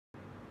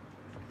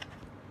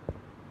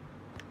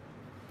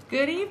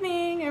Good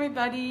evening,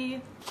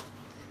 everybody.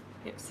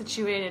 Get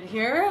situated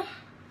here.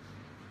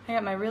 I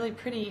got my really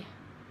pretty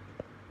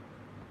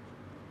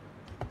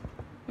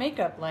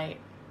makeup light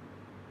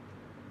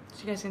so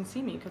you guys can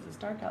see me because it's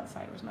dark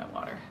outside. Where's my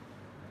water?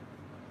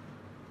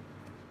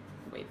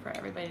 Wait for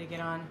everybody to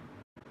get on.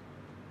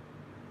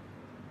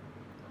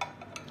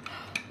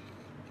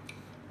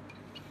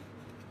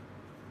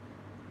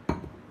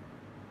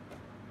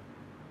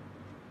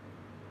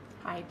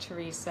 Hi,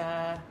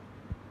 Teresa.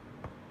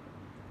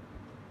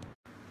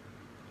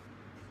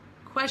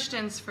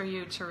 Questions for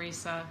you,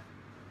 Teresa.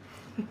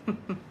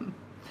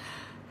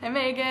 Hi,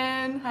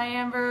 Megan. Hi,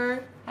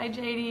 Amber. Hi,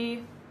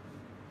 JD.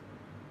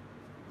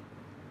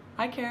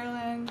 Hi,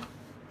 Carolyn.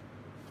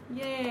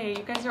 Yay,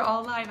 you guys are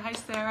all live. Hi,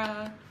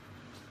 Sarah.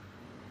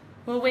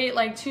 We'll wait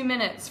like 2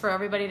 minutes for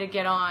everybody to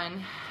get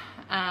on.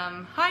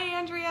 Hi,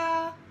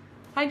 Andrea.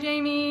 Hi,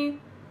 Jamie.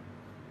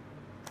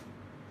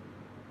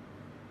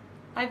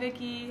 Hi,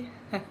 Vicky.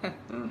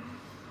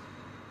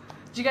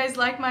 Do you guys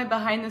like my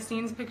behind the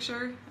scenes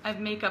picture? I have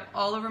makeup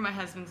all over my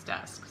husband's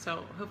desk,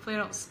 so hopefully I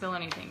don't spill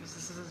anything because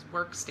this is his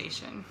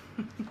workstation.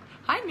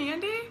 Hi,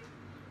 Mandy.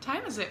 What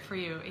time is it for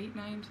you? 8,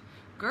 9?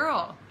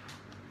 Girl,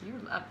 you're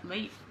up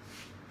late.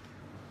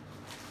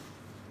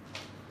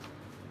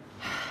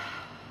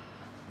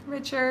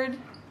 Richard.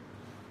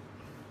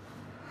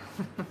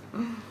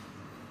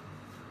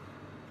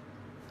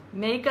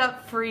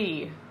 Makeup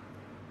free.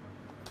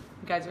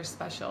 You guys are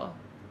special.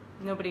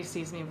 Nobody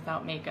sees me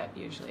without makeup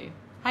usually.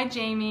 Hi,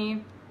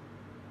 Jamie.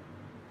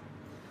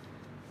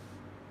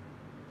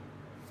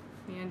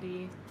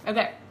 Mandy.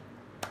 Okay.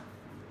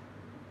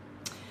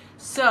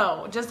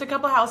 So, just a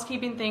couple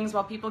housekeeping things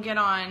while people get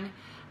on.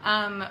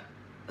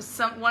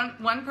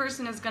 One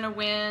person is going to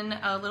win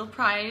a little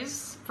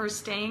prize for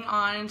staying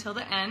on until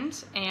the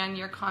end, and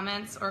your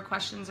comments or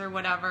questions or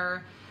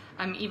whatever,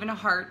 even a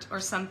heart or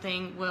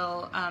something,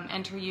 will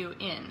enter you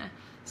in.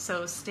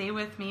 So stay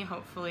with me,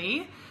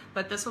 hopefully.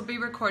 But this will be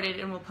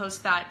recorded and we'll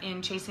post that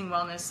in Chasing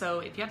Wellness.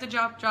 So if you have to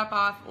drop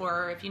off,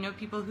 or if you know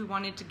people who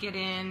wanted to get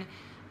in,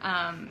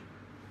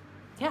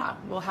 yeah,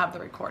 we'll have the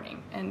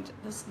recording. And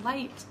this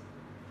light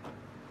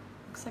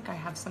looks like I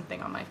have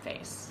something on my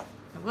face.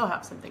 I will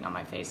have something on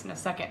my face in a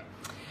second.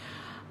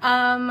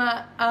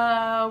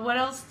 What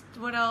else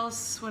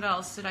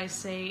did I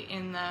say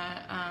in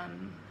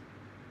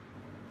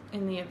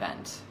the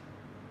event?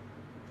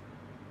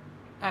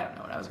 I don't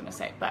know what I was gonna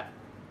say, but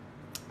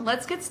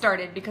let's get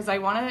started because I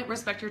want to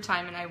respect your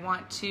time and I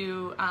want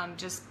to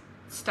just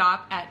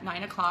stop at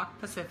 9 o'clock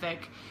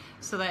Pacific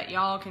so that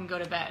y'all can go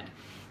to bed.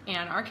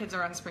 And our kids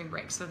are on spring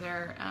break, so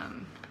they're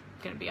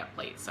gonna be up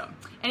late. So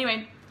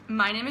anyway,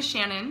 my name is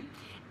Shannon,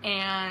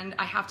 and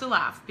I have to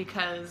laugh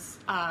because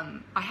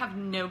I have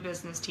no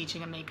business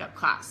teaching a makeup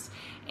class.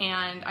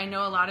 And I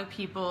know a lot of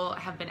people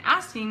have been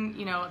asking,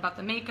 you know, about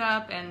the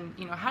makeup and,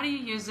 you know, how do you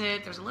use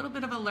it? There's a little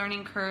bit of a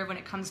learning curve when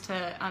it comes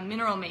to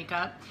mineral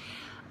makeup.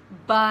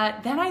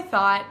 But then I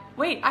thought,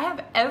 wait, I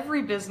have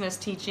every business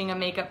teaching a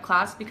makeup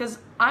class because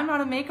I'm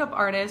not a makeup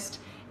artist,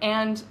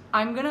 and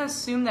I'm gonna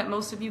assume that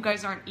most of you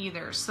guys aren't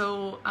either.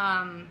 So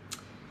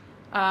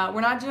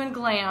we're not doing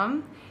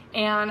glam,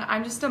 and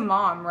I'm just a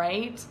mom,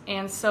 right?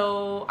 And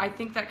so I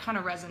think that kind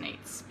of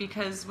resonates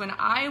because when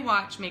I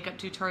watch makeup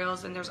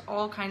tutorials and there's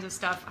all kinds of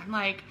stuff, I'm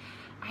like,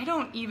 I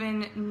don't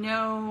even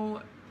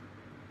know,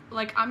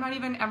 like I'm not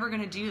even ever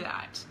gonna do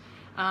that.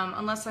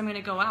 Unless I'm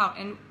gonna go out.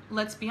 And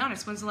let's be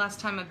honest, when's the last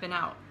time I've been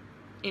out?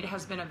 It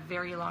has been a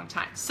very long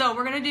time. So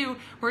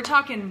we're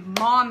talking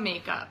mom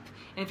makeup.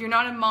 And if you're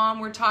not a mom,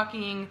 we're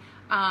talking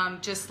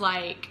just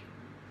like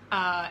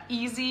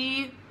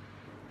easy,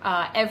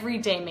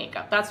 everyday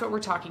makeup. That's what we're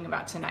talking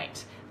about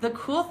tonight. The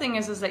cool thing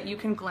is that you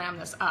can glam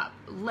this up.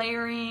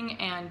 Layering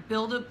and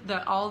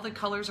all the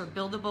colors are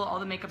buildable, all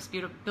the makeup's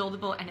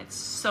buildable, and it's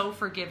so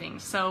forgiving.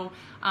 So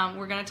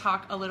we're gonna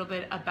talk a little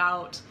bit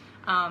about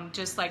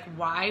just like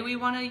why we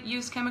want to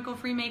use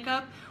chemical-free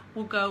makeup.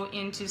 We'll go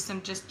into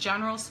some just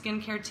general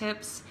skincare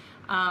tips,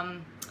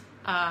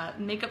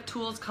 makeup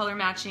tools, color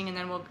matching, and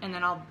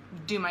then I'll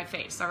do my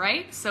face. All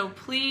right. So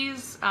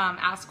please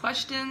ask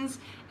questions.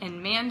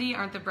 And Mandy,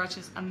 aren't the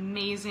brushes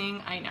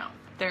amazing? I know,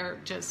 they're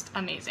just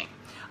amazing.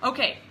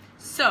 Okay.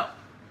 So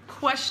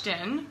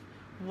question: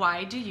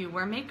 why do you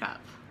wear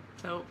makeup?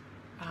 So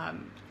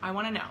I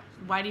want to know,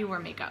 why do you wear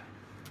makeup?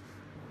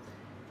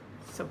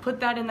 So put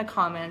that in the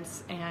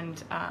comments,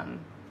 and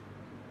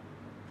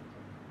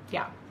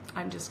yeah,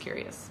 I'm just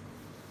curious.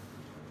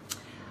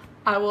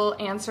 I will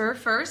answer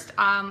first.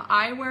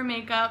 I wear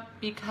makeup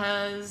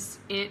because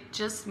it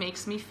just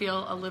makes me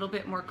feel a little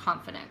bit more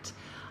confident.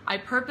 I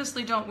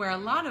purposely don't wear a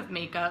lot of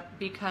makeup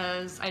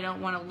because I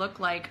don't want to look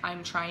like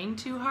I'm trying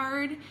too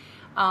hard.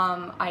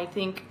 I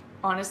think,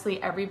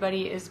 honestly,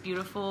 everybody is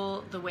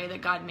beautiful the way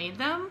that God made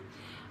them.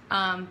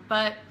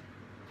 But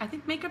I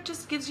think makeup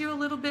just gives you a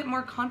little bit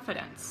more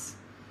confidence.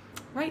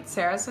 Right,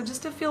 Sarah? So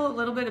just to feel a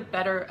little bit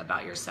better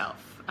about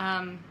yourself.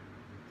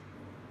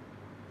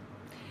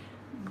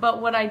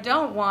 But what I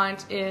don't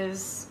want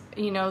is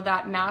you know,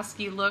 that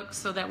masky look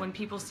so that when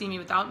people see me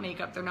without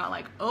makeup, they're not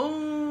like,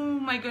 oh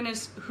my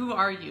goodness, who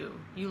are you?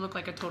 You look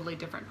like a totally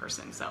different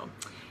person. So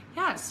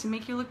yeah, it's to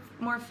make you look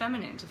more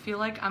feminine, to feel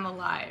like I'm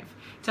alive,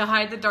 to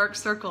hide the dark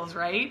circles,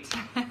 right?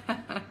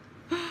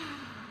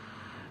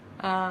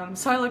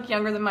 So I look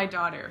younger than my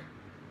daughter.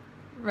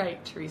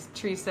 Right,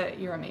 Teresa,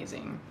 you're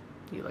amazing.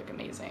 You look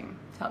amazing.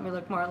 Help me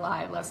look more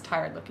alive, less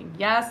tired looking.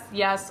 Yes,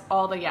 yes,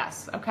 all the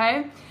yes,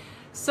 okay?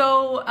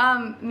 So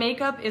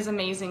makeup is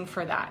amazing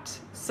for that.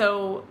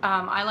 So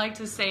I like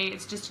to say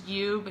it's just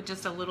you, but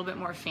just a little bit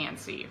more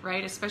fancy,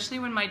 right? Especially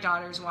when my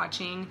daughter's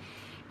watching.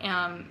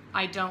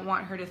 I don't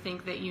want her to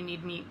think that you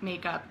need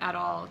makeup at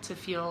all to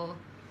feel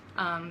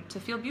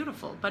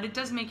beautiful, but it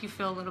does make you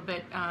feel a little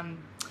bit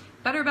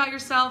better about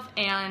yourself.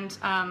 And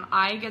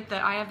I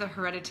have the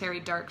hereditary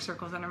dark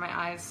circles under my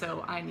eyes,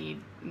 so I need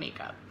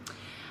makeup.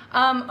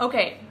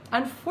 Okay,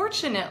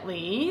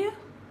 unfortunately,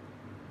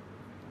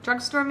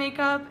 drugstore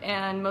makeup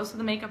and most of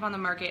the makeup on the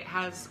market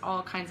has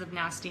all kinds of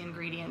nasty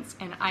ingredients,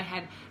 and I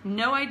had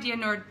no idea,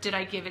 nor did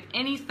I give it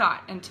any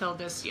thought until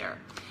this year.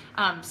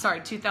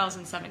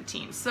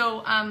 2017.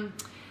 So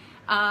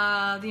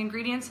the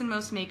ingredients in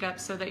most makeup,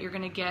 so that you're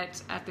going to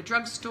get at the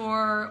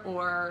drugstore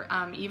or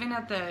even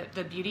at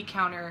the beauty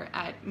counter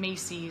at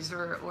Macy's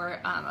or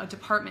a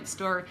department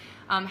store,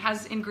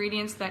 has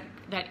ingredients that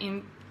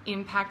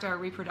impact our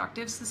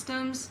reproductive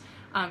systems,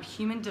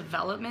 human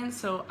development.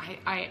 So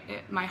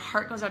my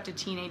heart goes out to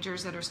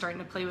teenagers that are starting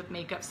to play with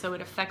makeup. So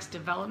it affects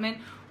development,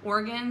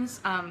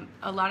 organs.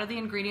 A lot of the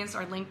ingredients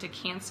are linked to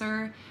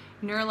cancer,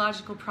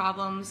 neurological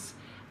problems.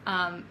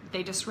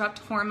 They disrupt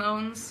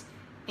hormones,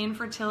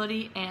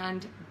 infertility,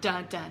 and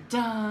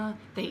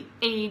they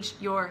age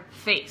your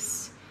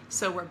face.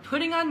 So we're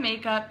putting on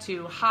makeup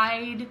to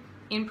hide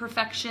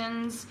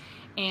imperfections,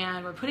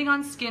 and we're putting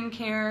on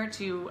skincare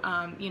to,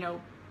 you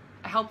know,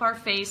 help our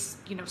face,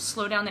 you know,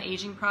 slow down the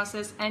aging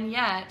process, and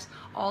yet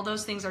all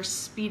those things are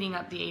speeding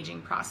up the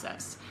aging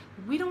process.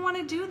 We don't want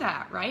to do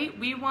that, right?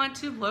 We want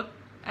to look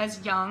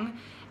as young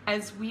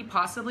as we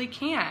possibly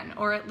can,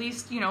 or at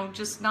least, you know,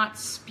 just not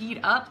speed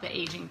up the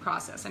aging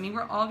process. I mean,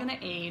 we're all gonna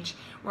age,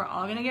 we're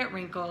all gonna get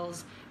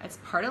wrinkles, it's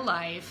part of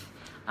life,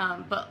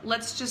 but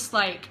let's just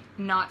like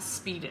not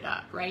speed it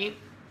up, right?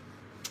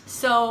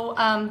 So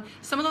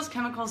some of those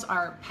chemicals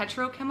are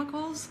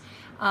petrochemicals.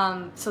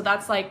 So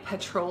that's like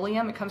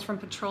petroleum. It comes from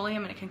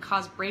petroleum, and it can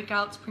cause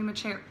breakouts,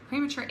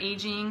 premature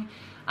aging.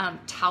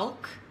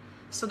 Talc.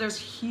 So there's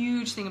a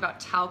huge thing about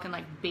talc and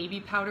like baby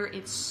powder.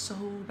 It's so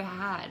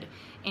bad.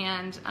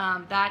 And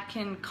that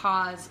can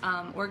cause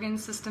organ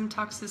system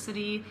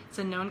toxicity. It's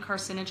a known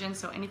carcinogen,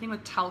 so anything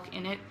with talc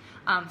in it.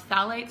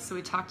 Phthalates, so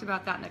we talked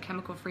about that in the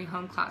chemical-free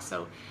home class.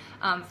 So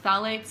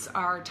phthalates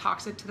are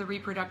toxic to the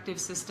reproductive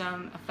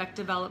system, affect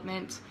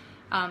development,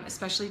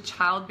 especially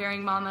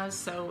childbearing mamas,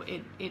 so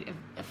it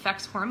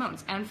affects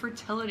hormones and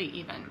fertility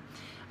even.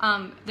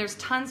 There's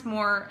tons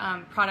more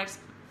products,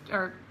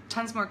 or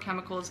tons more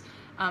chemicals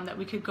that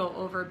we could go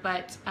over,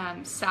 but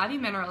Savvy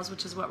Minerals,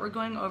 which is what we're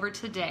going over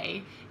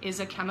today, is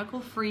a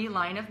chemical-free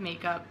line of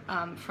makeup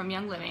from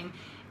Young Living,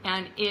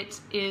 and it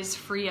is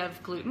free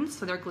of gluten,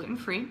 so they're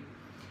gluten-free.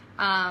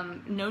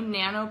 No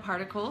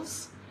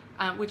nanoparticles,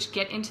 which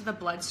get into the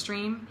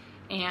bloodstream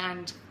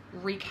and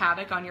wreak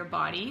havoc on your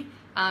body.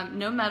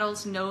 No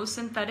metals, no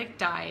synthetic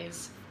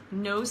dyes,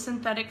 no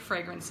synthetic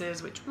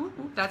fragrances, which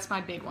that's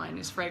my big one,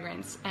 is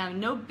fragrance, and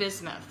no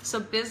bismuth. So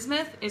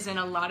bismuth is in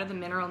a lot of the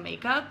mineral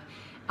makeup.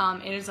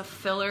 It is a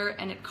filler,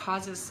 and it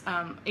causes,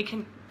 it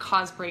can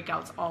cause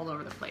breakouts all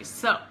over the place.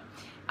 So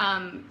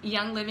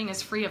Young Living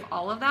is free of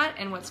all of that,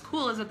 and what's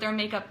cool is that their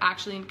makeup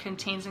actually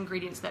contains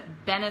ingredients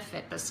that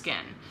benefit the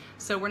skin.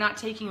 So we're not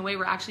taking away,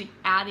 we're actually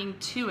adding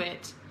to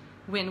it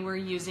when we're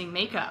using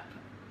makeup.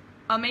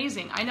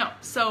 Amazing, I know.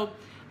 So,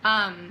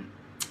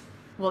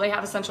 well, they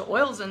have essential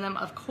oils in them,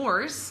 of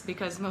course,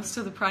 because most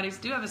of the products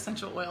do have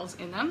essential oils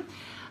in them.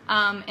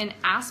 An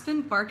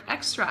aspen bark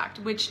extract,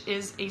 which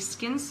is a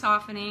skin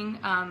softening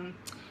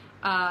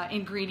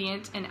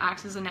ingredient and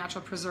acts as a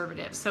natural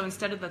preservative. So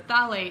instead of the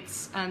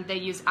phthalates, they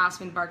use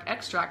aspen bark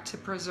extract to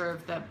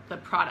preserve the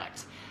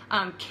product.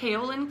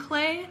 Kaolin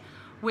clay,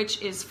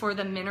 which is for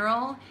the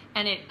mineral,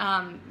 and it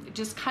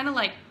just kind of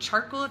like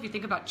charcoal. If you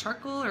think about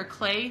charcoal or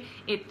clay,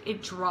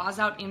 it draws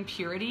out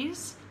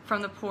impurities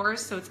from the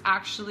pores, so it's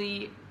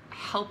actually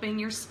helping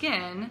your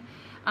skin,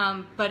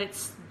 but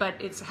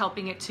it's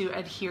helping it to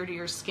adhere to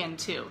your skin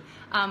too.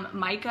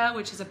 Mica,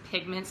 which is a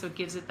pigment, so it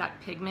gives it that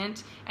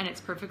pigment, and it's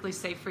perfectly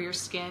safe for your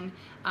skin.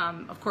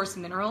 Of course,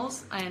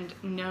 minerals and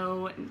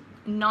no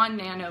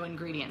non-nano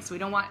ingredients. So we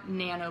don't want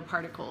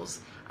nanoparticles,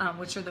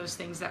 which are those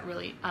things that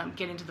really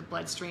get into the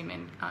bloodstream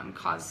and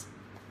cause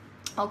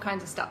all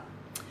kinds of stuff.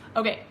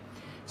 Okay,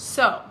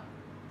 so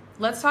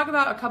let's talk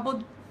about a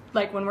couple,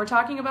 like when we're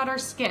talking about our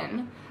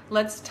skin,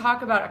 let's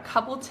talk about a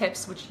couple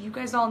tips, which you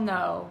guys all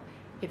know.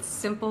 It's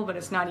simple, but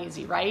it's not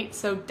easy, right?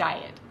 So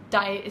diet.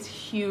 Diet is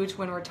huge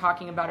when we're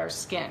talking about our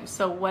skin.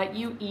 So what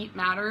you eat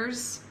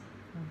matters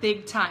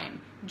big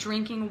time.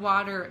 Drinking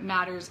water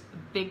matters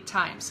big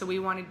time. So we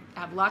want to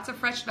have lots of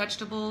fresh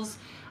vegetables.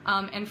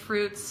 and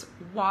fruits,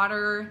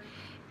 water,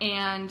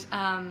 and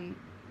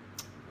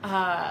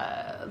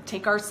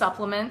take our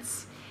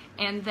supplements.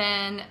 And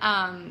then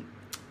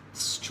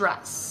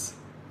stress.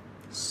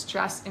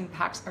 Stress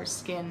impacts our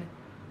skin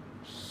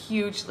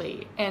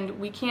hugely, and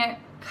we can't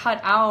cut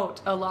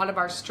out a lot of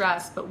our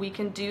stress, but we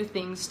can do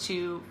things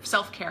to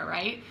self-care,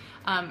 right?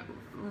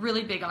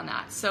 Really big on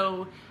that.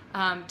 So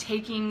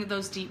taking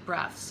those deep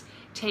breaths,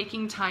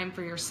 taking time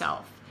for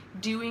yourself,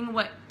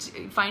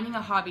 finding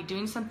a hobby,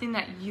 doing something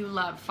that you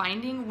love,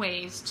 finding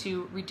ways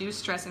to reduce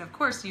stress, and of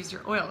course use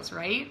your oils,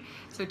 right?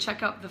 So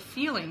check out the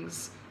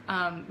feelings.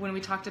 When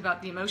we talked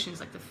about the emotions,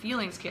 like the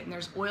feelings kit, and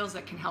there's oils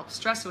that can help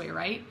stress away,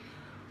 right?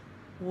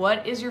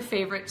 What is your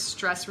favorite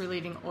stress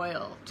relieving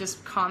oil?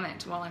 Just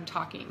comment while I'm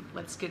talking.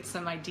 Let's get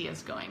some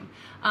ideas going.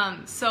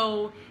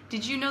 So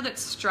did you know that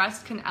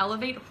stress can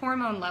elevate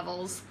hormone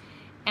levels,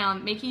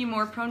 making you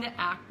more prone to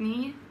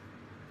acne,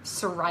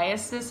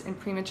 psoriasis, and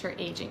premature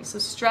aging? So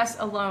stress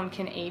alone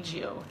can age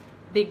you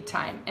big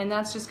time, and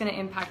that's just going to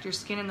impact your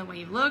skin and the way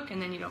you look,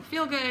 and then you don't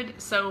feel good.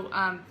 So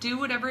do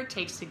whatever it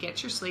takes to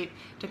get your sleep,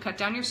 to cut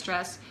down your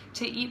stress,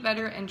 to eat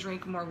better, and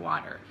drink more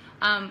water.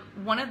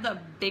 One of the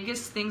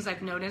biggest things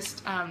I've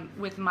noticed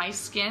with my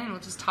skin, and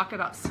we'll just talk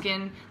about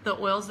skin, the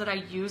oils that I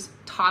use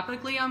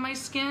topically on my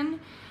skin,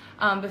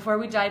 before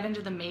we dive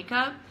into the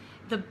makeup,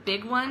 the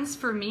big ones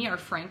for me are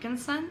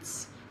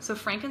frankincense. So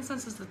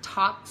frankincense is the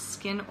top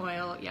skin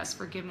oil. Yes,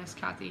 forgiveness,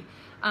 Kathy.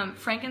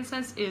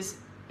 Frankincense is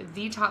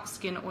the top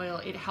skin oil.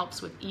 It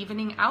helps with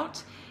evening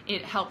out.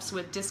 It helps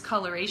with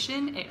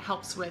discoloration. It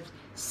helps with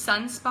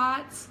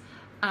sunspots,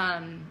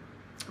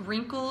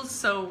 wrinkles.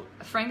 So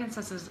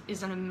frankincense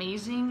is an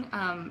amazing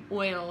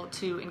oil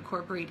to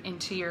incorporate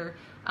into your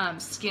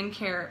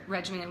skincare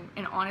regimen.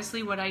 And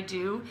honestly, what I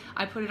do,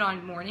 I put it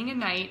on morning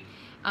and night,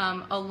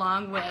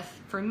 along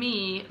with, for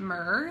me,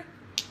 myrrh,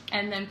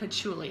 and then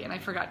patchouli. And I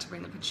forgot to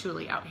bring the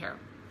patchouli out here.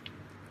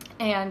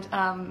 And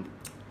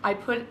I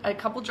put a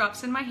couple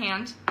drops in my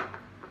hand.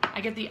 I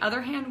get the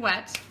other hand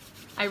wet,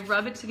 I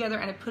rub it together,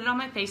 and I put it on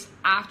my face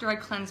after I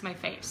cleanse my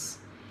face.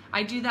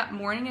 I do that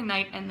morning and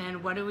night, and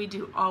then what do we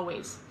do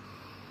always?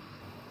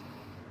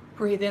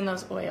 Breathe in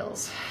those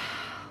oils.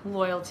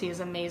 Loyalty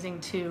is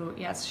amazing too.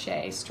 Yes,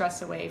 Shay,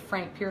 stress away.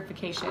 Frank,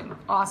 purification.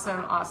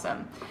 Awesome,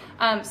 awesome.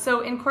 So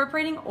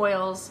incorporating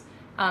oils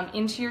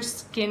into your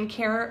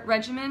skincare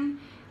regimen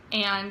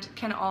and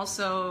can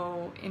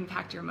also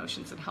impact your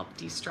emotions and help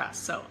de-stress.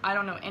 So I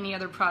don't know any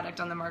other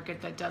product on the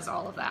market that does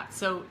all of that.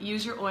 So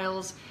use your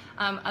oils.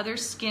 Other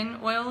skin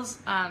oils,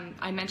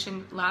 I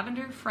mentioned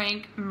lavender,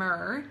 frank,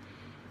 myrrh,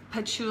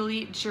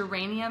 patchouli,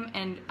 geranium,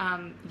 and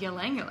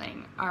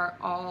ylang-ylang are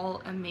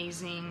all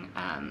amazing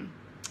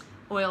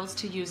oils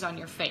to use on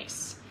your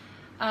face.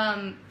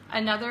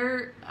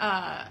 Another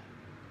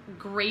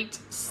great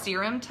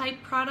serum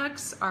type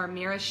products are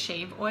Mira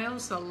shave oil.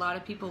 So a lot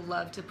of people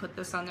love to put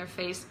this on their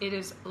face. It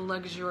is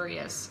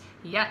luxurious.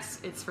 Yes,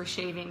 it's for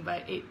shaving,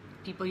 but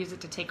people use it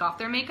to take off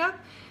their makeup.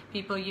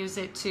 People use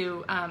it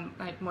to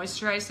like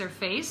moisturize their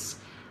face,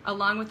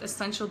 along with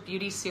essential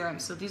beauty serum.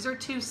 So these are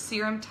two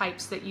serum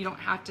types that you don't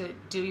have to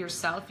do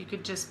yourself. You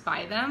could just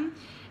buy them,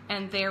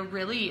 and they're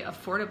really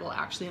affordable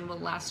actually, and will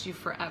last you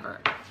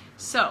forever.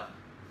 So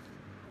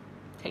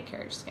take care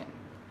of your skin.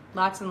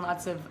 Lots and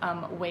lots of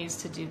ways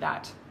to do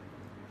that.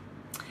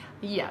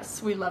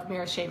 Yes, we love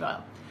Mira shave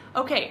oil.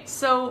 Okay,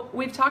 so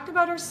we've talked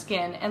about our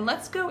skin, and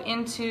let's go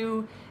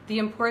into the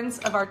importance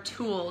of our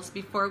tools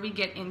before we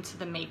get into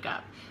the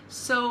makeup.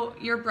 So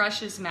your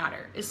brushes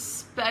matter,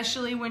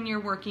 especially when you're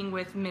working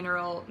with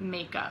mineral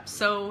makeup.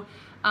 So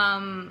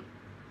how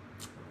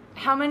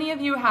many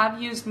of you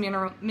have used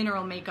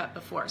mineral makeup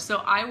before? So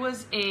I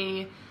was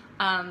a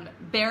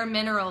Bare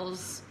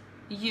Minerals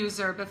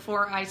user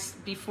before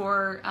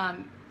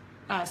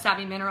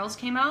Savvy Minerals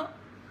came out.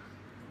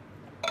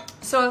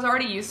 So I was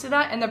already used to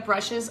that, and the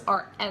brushes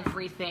are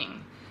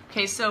everything.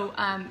 Okay, so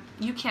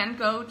you can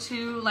go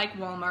to like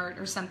Walmart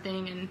or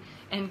something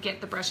and get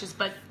the brushes,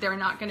 but they're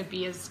not going to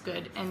be as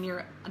good, and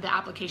the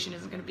application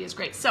isn't going to be as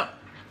great. So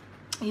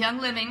Young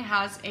Living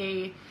has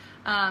a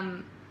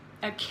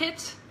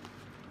kit,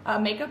 a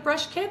makeup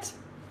brush kit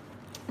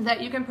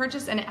that you can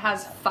purchase, and it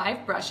has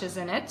 5 brushes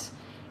in it,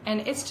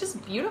 and it's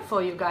just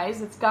beautiful, you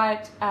guys. It's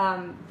got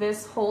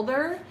this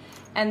holder,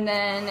 and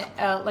then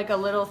like a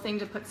little thing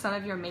to put some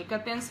of your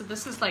makeup in. So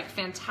this is like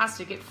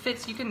fantastic. It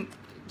fits. You can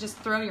just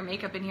throw your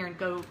makeup in here and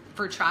go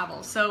for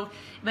travel. So,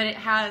 but it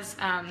has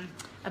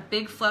a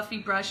big fluffy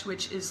brush,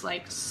 which is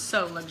like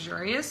so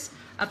luxurious.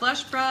 A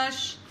blush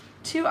brush,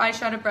 2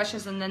 eyeshadow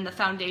brushes, and then the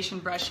foundation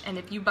brush. And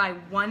if you buy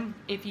one,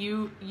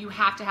 you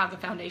have to have the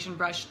foundation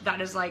brush. That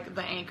is like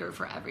the anchor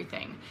for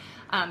everything.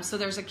 So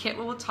there's a kit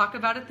we'll talk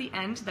about at the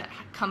end that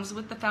comes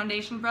with the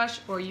foundation brush,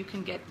 or you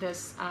can get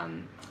this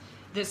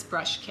this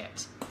brush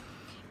kit.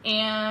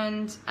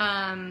 And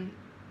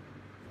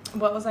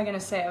what was I going to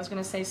say? I was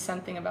going to say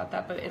something about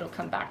that, but it'll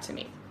come back to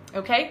me.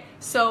 Okay,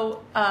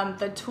 so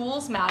the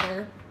tools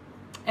matter,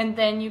 and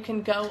then you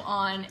can go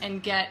on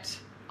and get,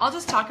 I'll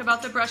just talk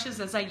about the brushes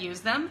as I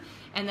use them,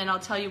 and then I'll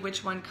tell you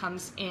which one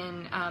comes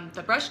in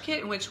the brush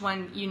kit and which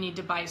one you need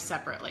to buy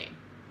separately.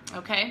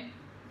 Okay?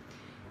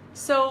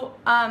 So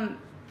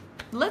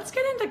let's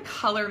get into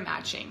color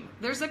matching.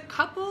 There's a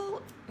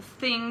couple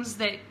things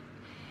that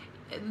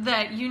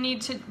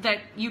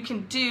you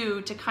can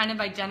do to kind of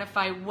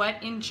identify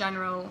what in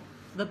general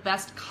the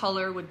best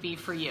color would be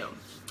for you.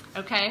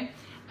 Okay?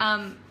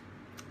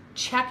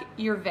 Check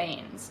your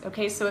veins.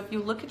 Okay, so if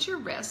you look at your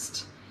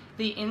wrist,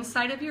 the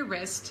inside of your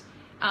wrist,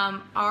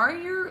 are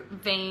your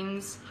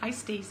veins, hi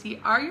Stacy,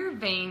 are your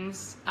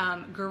veins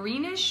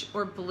greenish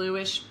or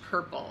bluish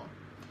purple?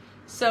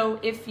 So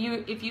if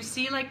you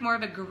see like more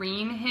of a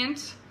green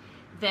hint,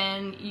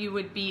 then you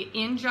would be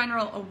in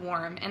general a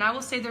warm, and I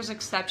will say there's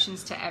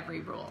exceptions to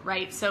every rule,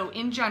 right? So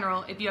in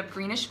general, if you have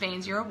greenish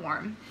veins, you're a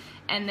warm,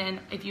 and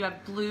then if you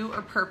have blue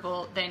or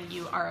purple, then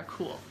you are a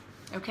cool.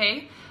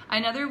 Okay?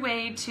 Another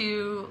way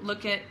to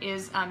look at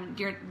is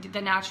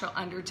the natural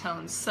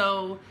undertones.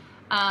 So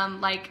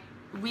like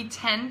we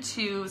tend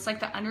to, it's like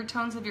the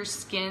undertones of your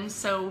skin,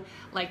 so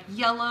like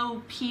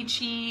yellow,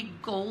 peachy,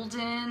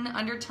 golden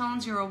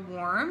undertones, you're a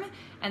warm,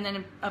 and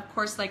then of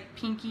course like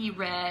pinky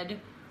red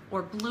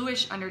or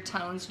bluish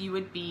undertones, you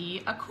would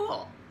be a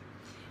cool.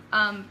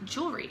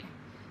 Jewelry.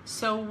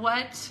 So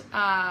what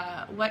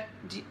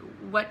do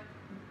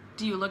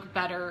you look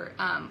better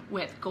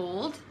with?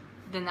 Gold?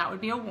 Then that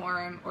would be a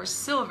warm, or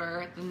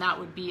silver, then that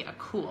would be a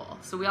cool.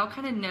 So we all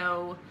kind of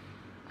know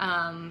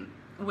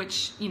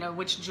which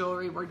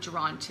jewelry we're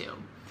drawn to.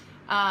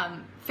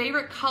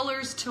 Favorite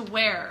colors to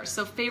wear.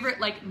 So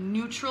favorite like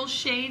neutral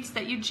shades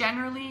that you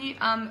generally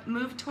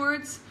move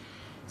towards.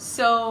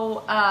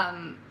 So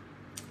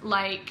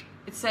like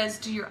it says,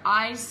 do your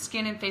eyes,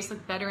 skin, and face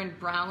look better in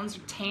browns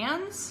or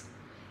tans?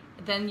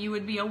 Then you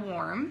would be a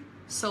warm.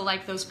 So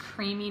like those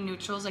creamy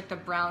neutrals, like the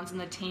browns and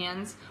the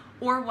tans,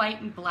 or white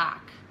and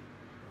black.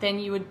 Then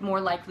you would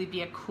more likely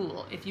be a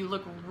cool. If you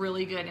look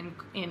really good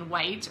in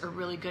white or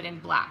really good in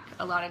black,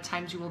 a lot of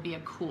times you will be a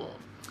cool.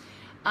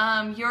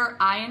 Your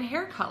eye and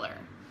hair color.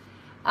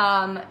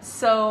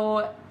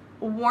 So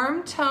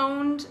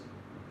warm-toned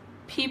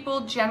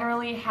people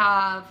generally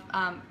have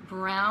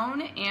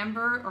brown,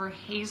 amber, or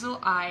hazel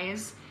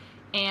eyes,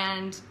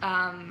 and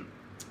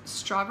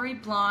strawberry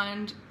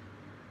blonde,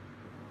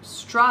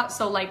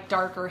 so like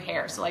darker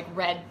hair, so like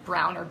red,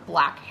 brown, or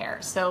black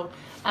hair. So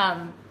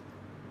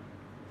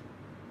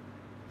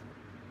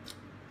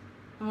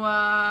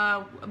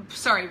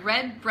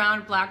red,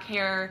 brown, black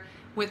hair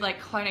with like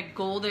kind of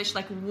goldish,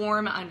 like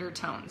warm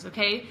undertones,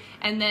 okay?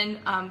 And then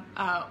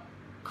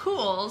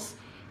cools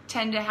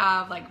tend to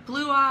have like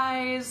blue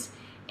eyes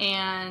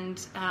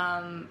and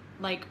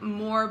like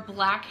more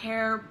black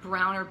hair,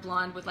 brown or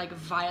blonde with like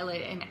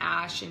violet and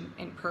ash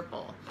and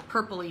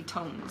purpley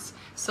tones.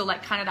 So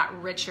like kind of that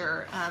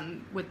richer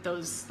with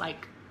those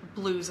like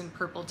blues and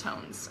purple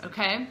tones,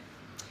 okay?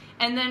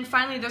 And then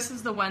finally, this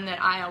is the one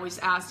that I always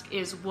ask,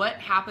 is what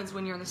happens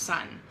when you're in the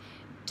sun?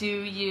 Do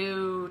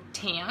you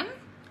tan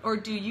or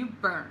do you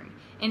burn?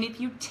 And if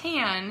you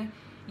tan,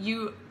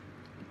 you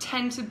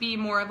tend to be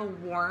more of a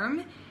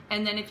warm.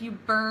 And then if you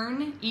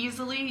burn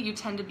easily, you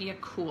tend to be a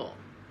cool.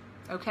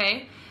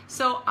 Okay?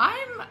 So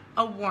I'm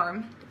a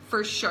warm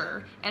for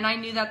sure. And I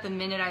knew that the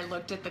minute I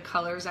looked at the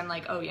colors, I'm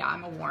like, oh yeah,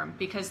 I'm a warm,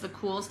 because the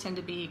cools tend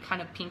to be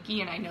kind of pinky,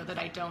 and I know that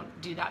I don't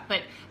do that.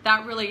 But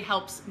that really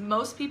helps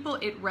most people.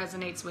 It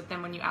resonates with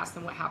them when you ask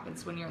them what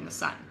happens when you're in the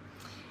sun.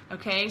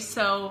 Okay,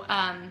 so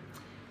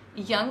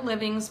Young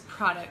Living's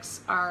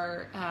products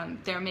are,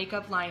 their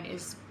makeup line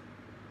is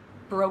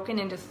broken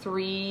into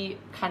 3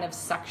 kind of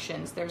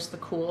sections. There's the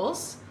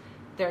cools,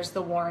 there's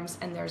the warms,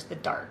 and there's the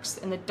darks.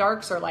 And the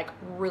darks are like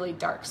really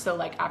dark, so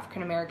like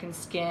African American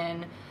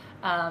skin.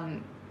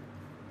 And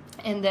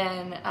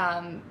then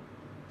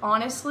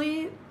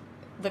honestly,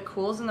 the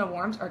cools and the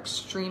warms are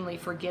extremely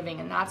forgiving,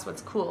 and that's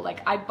what's cool.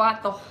 Like I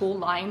bought the whole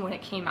line when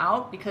it came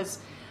out because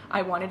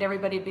I wanted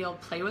everybody to be able to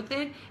play with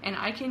it, and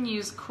I can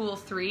use Cool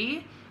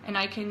 3 and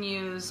I can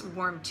use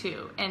Warm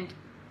 2, and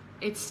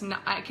it's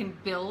not, I can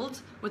build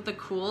with the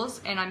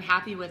cools and I'm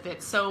happy with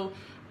it. So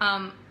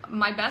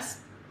my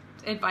best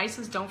advice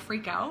is don't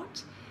freak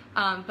out,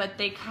 but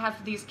they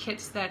have these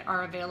kits that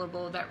are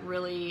available that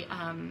really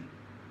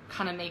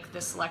kind of make the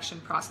selection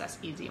process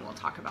easy, and we'll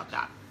talk about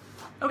that.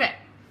 Okay,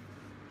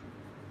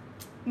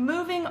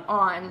 moving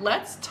on,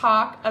 let's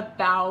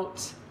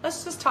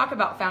just talk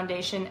about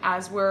foundation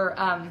as we're,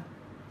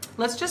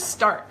 let's just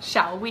start,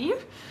 shall we?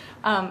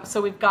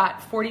 So we've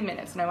got 40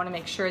 minutes, and I want to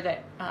make sure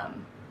that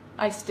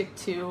I stick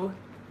to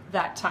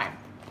that time.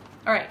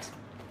 All right,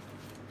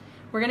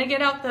 we're gonna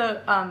get out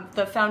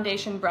the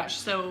foundation brush.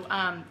 So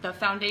the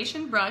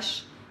foundation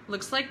brush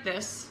looks like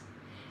this,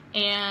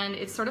 and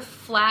it's sort of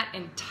flat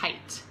and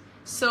tight.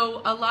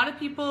 So a lot of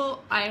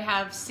people I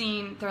have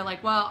seen, they're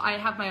like, well, I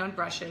have my own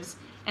brushes,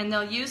 and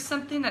they'll use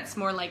something that's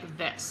more like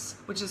this,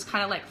 which is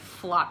kind of like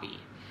floppy.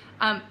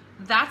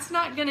 That's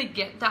not gonna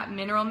get that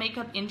mineral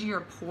makeup into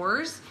your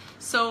pores.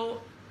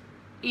 So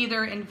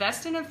either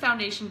invest in a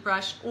foundation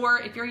brush, or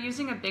if you're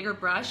using a bigger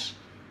brush,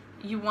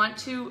 you want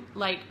to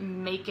like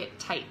make it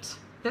tight,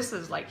 This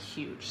is like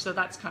huge, so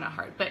that's kind of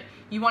hard. But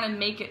you want to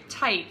make it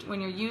tight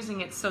when you're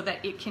using it so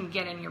that it can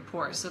get in your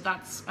pores. So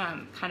that's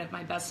kind of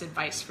my best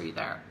advice for you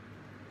there.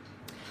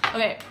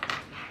 Okay,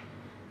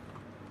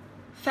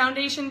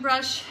 foundation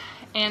brush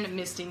and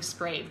misting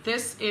spray.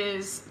 This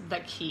is the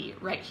key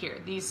right here,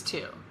 these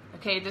two.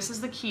 Okay, this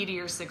is the key to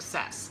your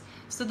success.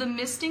 So the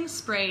misting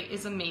spray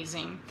is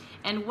amazing.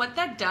 And what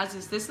that does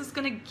is this is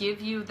gonna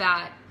give you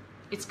that,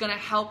 it's gonna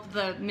help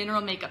the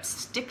mineral makeup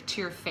stick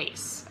to your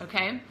face,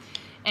 okay?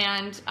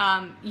 And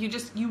you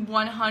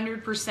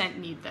 100%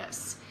 need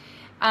this.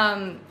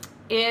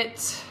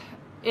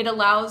 It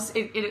allows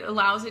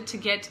it to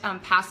get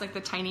past like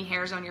the tiny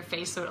hairs on your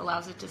face, so it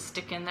allows it to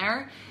stick in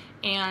there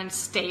and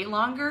stay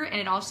longer, and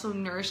it also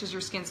nourishes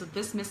your skin. So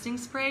this misting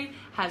spray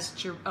has,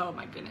 oh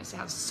my goodness, it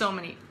has so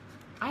many,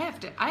 I have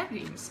to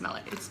even smell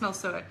it. It smells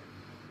so good.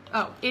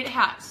 Oh, it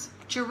has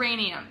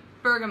geranium,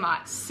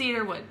 bergamot,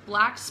 cedarwood,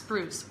 black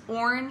spruce,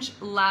 orange,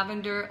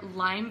 lavender,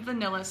 lime,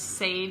 vanilla,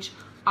 sage,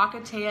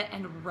 acacia,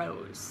 and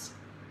rose.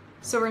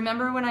 So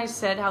remember when I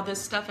said how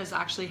this stuff is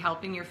actually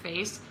helping your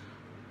face?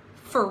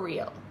 For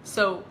real.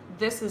 So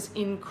this is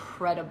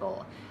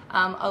incredible.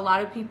 A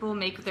lot of people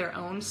make their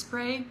own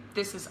spray.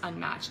 This is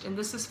unmatched, and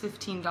this is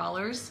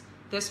 $15.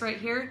 This right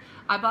here,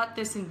 I bought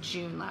this in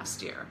June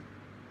last year.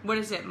 What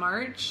is it,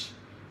 March?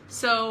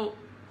 So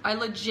I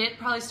legit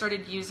probably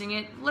started using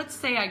it, let's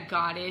say I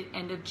got it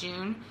end of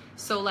June,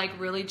 so like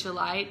really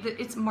July.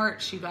 It's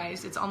March, you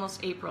guys, it's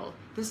almost April.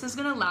 This is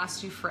gonna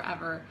last you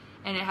forever,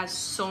 and it has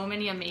so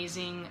many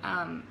amazing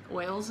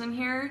oils in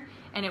here,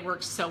 and it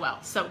works so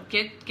well. So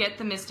get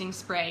the misting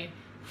spray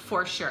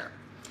for sure.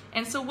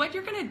 And so what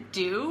you're gonna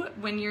do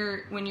when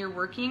you're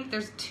working,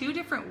 there's two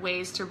different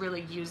ways to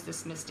really use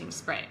this misting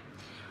spray.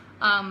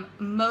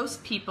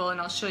 Most people, and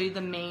I'll show you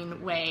the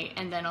main way,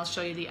 and then I'll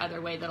show you the other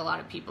way that a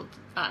lot of people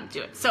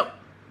do it. So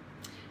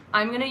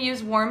I'm gonna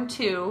use warm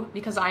 2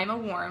 because I'm a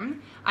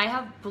warm. I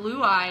have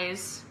blue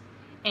eyes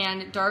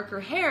and darker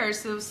hair,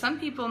 so some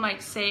people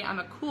might say I'm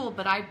a cool,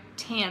 but I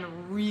tan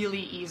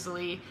really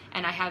easily,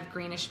 and I have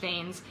greenish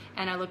veins,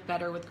 and I look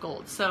better with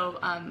gold. So,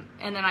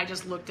 and then I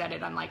just looked at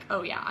it, I'm like,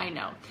 oh yeah, I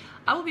know.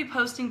 I will be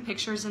posting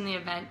pictures in the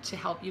event to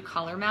help you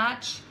color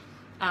match,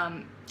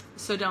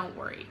 so don't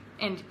worry.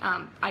 And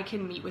I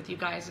can meet with you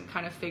guys and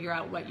kind of figure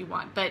out what you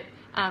want. But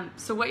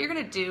so what you're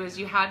gonna do is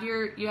you have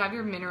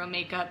your mineral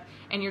makeup,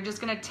 and you're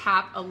just gonna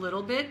tap a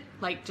little bit,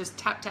 like just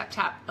tap, tap,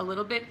 tap a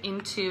little bit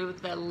into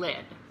the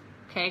lid.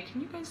 Okay,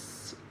 can you guys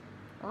see?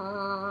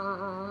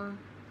 Oh,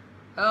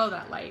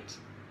 that light.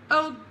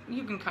 Oh,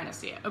 you can kind of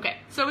see it. Okay,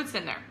 so it's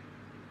in there.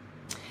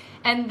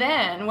 And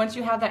then once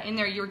you have that in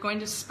there, you're going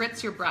to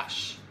spritz your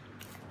brush.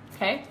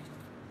 Okay,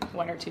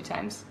 1 or 2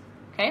 times.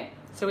 Okay,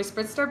 so we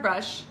spritzed our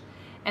brush,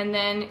 and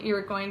then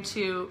you're going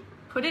to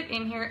put it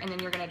in here, and then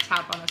you're gonna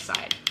tap on the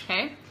side,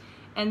 okay?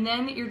 And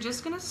then you're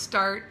just gonna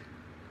start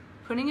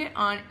putting it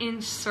on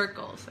in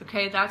circles,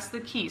 okay? That's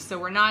the key. So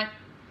we're not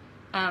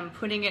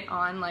putting it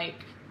on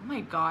like, oh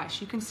my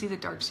gosh, you can see the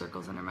dark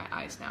circles under my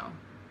eyes now.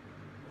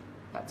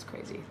 That's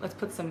crazy. Let's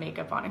put some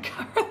makeup on and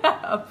cover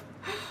that up.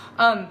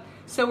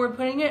 So we're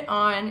putting it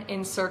on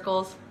in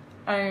circles,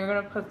 and you're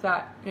gonna put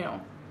that, you know,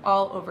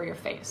 all over your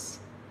face,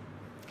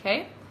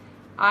 okay?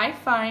 I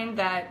find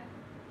that,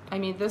 I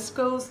mean, this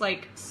goes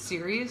like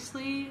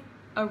seriously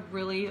a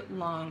really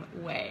long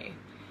way.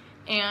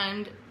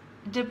 And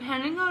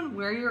depending on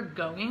where you're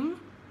going,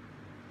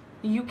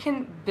 you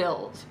can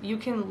build, you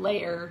can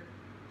layer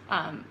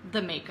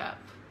the makeup,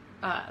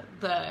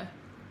 the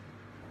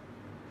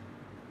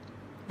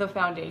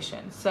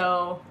foundation.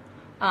 So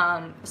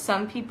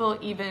some people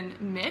even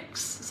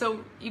mix.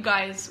 So you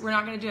guys, we're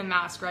not gonna do a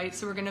mask, right?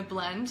 So we're gonna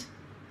blend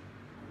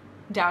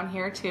down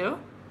here too.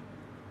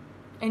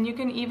 And you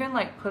can even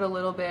like put a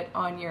little bit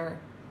on your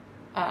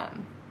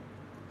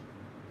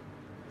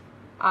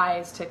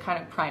eyes to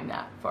kind of prime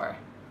that for,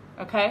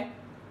 okay?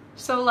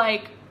 So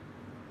like,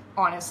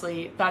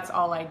 honestly, that's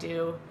all I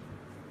do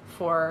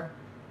for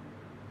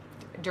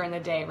during the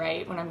day,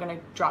 right? When I'm gonna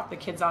drop the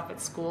kids off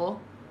at school.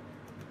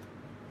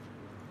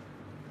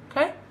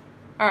 Okay?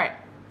 All right,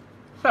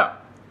 so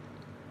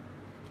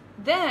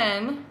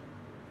then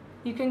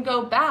you can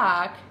go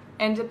back,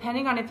 and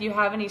depending on if you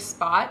have any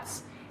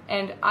spots,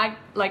 and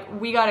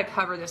we gotta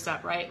cover this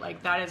up, right?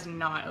 Like that is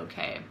not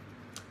okay.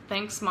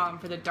 Thanks, Mom,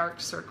 for the dark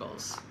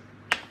circles.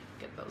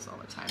 Get those all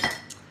the time.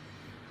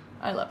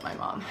 I love my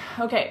mom.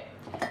 Okay,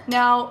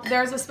 now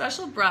there's a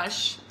special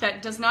brush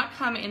that does not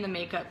come in the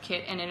makeup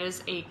kit, and it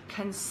is a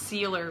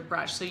concealer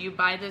brush. So you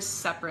buy this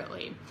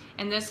separately.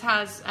 And this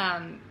has,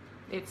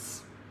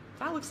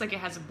 that looks like it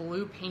has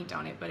blue paint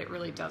on it, but it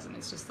really doesn't.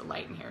 It's just the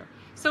light in here.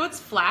 So it's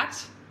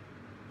flat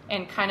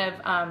and kind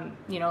of,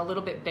 you know, a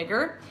little bit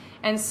bigger.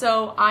 And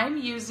so I'm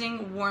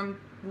using warm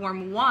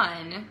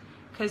 1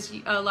 because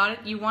you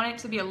want it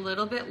to be a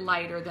little bit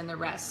lighter than the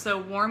rest. So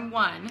warm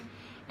 1,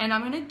 and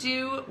I'm gonna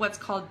do what's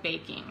called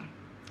baking,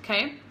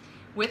 okay?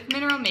 With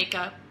mineral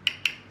makeup,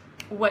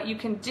 what you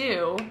can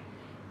do,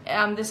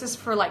 this is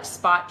for like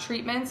spot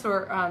treatments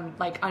or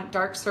like on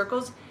dark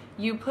circles,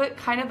 you put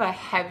kind of a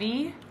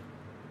heavy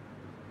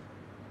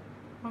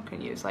what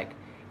can you use? Like,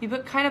 you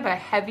put kind of a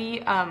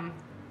heavy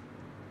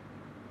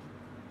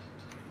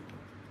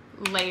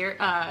layer,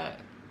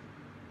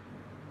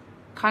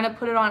 kind of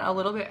put it on a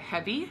little bit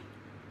heavy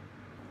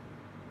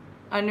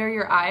under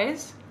your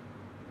eyes,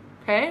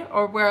 okay?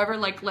 Or wherever,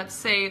 like, let's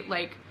say,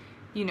 like,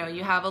 you know,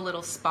 you have a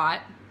little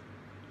spot,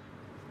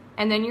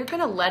 and then you're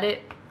gonna let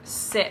it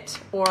sit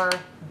or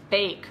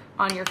bake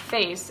on your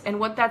face. And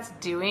what that's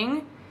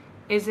doing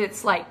is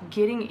it's like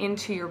getting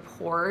into your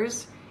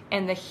pores,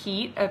 and the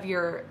heat of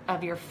your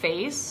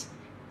face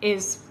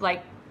is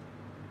like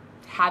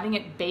having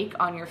it bake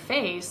on your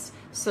face,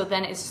 so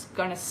then it's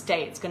gonna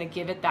stay, it's gonna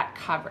give it that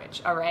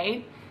coverage, all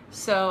right?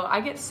 So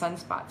I get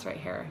sunspots right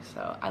here,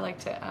 so I like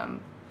to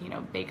you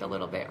know, bake a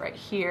little bit right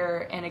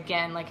here. And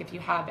again, like, if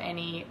you have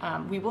any,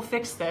 we will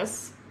fix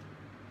this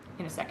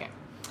in a second.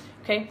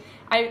 Okay,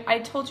 I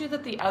told you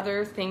that the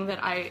other thing that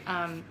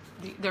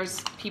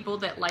there's people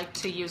that like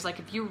to use, like,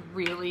 if you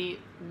really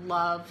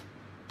love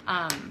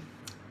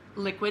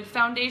liquid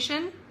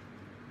foundation,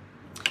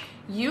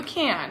 you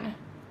can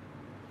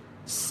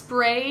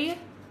spray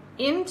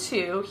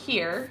into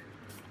here,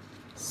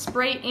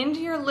 spray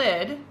into your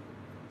lid,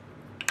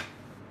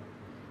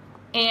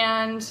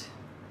 and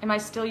am I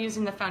still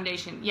using the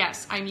foundation?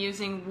 Yes, I'm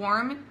using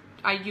warm,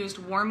 I used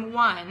warm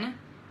 1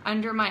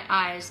 under my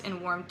eyes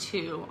and warm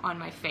 2 on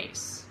my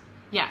face.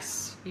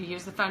 Yes, you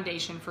use the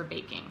foundation for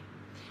baking.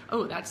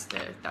 Oh, that's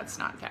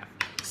not that.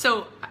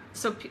 So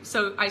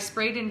I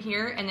sprayed in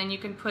here, and then you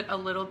can put a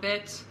little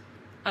bit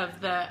of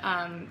the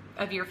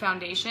of your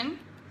foundation,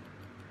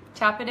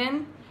 tap it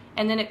in,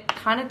 and then it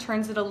kind of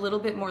turns it a little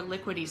bit more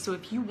liquidy. So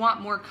if you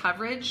want more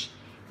coverage,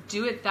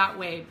 do it that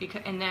way,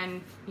 because, and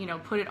then, you know,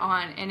 put it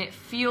on, and it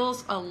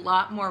feels a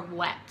lot more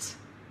wet.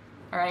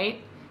 All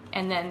right,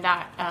 and then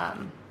that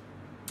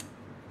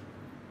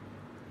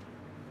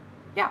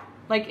yeah,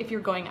 like if you're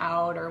going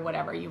out or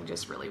whatever, you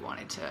just really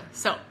wanted to.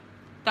 So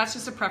that's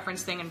just a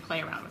preference thing, and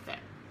play around with it.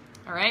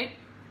 All right,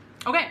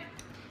 okay,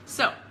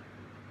 so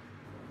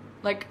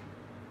like,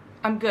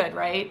 I'm good,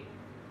 right?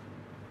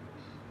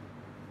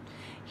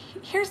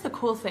 Here's the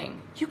cool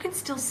thing. You can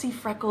still see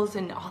freckles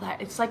and all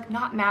that. It's like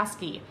not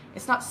masky.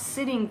 It's not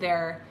sitting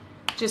there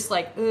just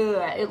like,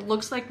 ugh. It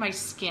looks like my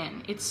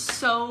skin. It's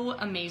so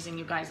amazing,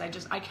 you guys.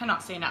 I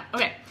cannot say enough.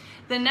 Okay,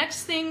 the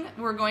next thing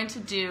we're going to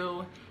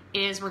do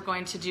is we're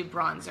going to do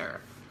bronzer.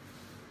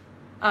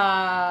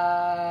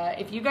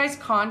 If you guys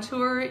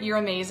contour, you're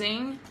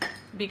amazing,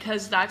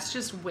 because that's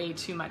just way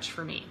too much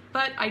for me.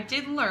 But I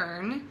did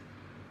learn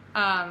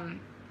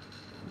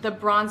the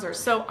bronzer.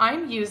 So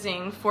I'm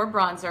using, for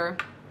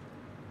bronzer,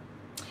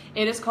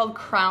 it is called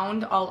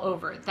Crowned All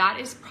Over. That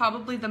is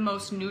probably the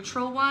most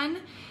neutral one.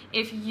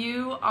 If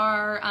you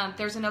are,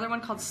 there's another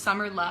one called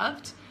Summer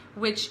Loved,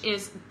 which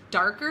is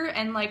darker,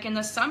 and like in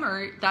the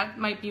summer, that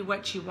might be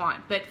what you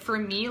want. But for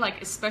me,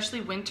 like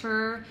especially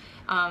winter,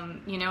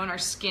 you know, and our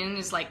skin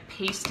is like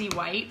pasty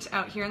white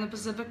out here in the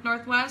Pacific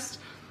Northwest,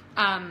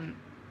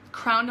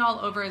 Crowned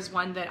All Over is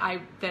one that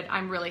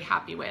I'm really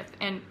happy with.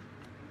 And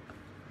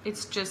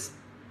it's just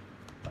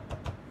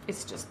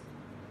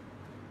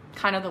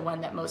kind of the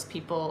one that most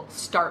people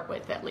start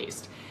with, at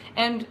least.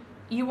 And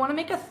you want to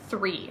make a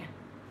 3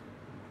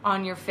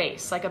 on your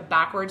face, like a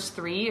backwards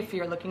 3 if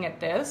you're looking at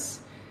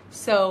this.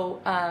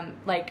 So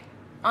like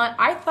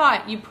I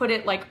thought you put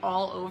it like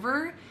all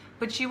over,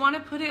 but you want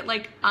to put it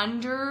like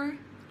under,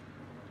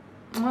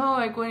 oh,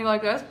 like when you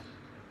like this,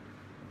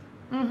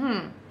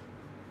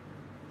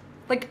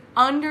 like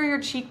under your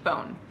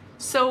cheekbone.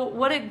 So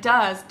what it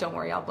does, don't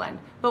worry, I'll blend,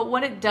 but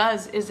what it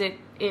does is it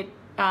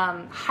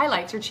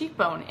highlights your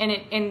cheekbone, and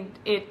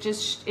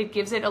it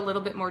gives it a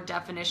little bit more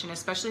definition,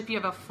 especially if you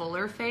have a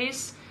fuller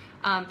face.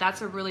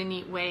 That's a really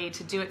neat way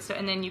to do it. So,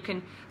 and then you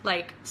can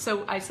like,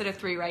 so I said a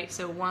 3, right?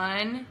 So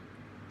 1,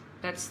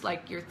 that's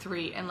like your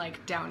 3, and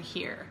like down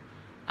here,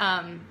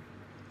 and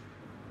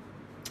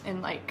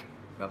like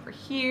over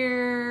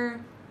here.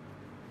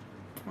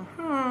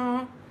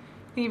 You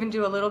can even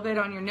do a little bit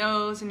on your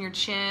nose and your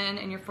chin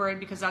and your forehead,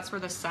 because that's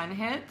where the sun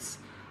hits.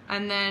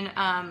 And then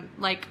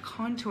like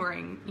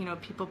contouring, you know,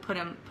 people put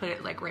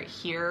it like right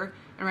here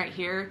and right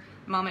here.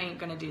 Mama ain't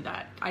gonna do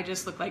that. I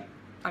just look like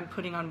I'm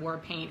putting on war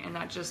paint, and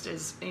that just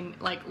is in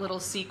like little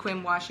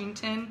Sequim,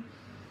 Washington.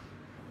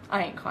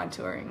 I ain't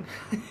contouring.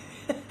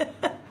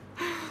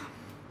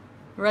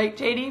 Right,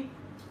 JD?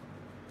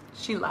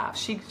 She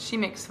laughs. She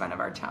makes fun of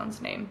our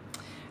town's name.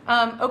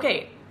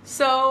 Okay,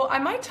 so I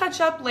might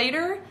touch up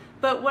later,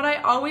 but what I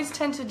always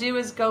tend to do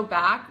is go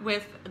back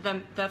with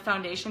the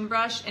foundation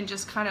brush and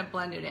just kind of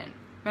blend it in.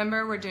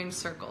 Remember, we're doing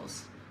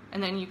circles,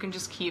 and then you can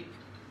just keep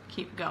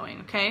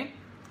going, okay?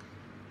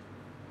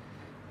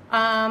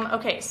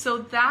 Okay, so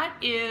that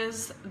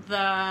is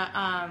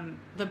the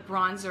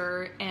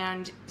bronzer,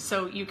 and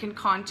so you can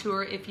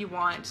contour if you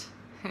want.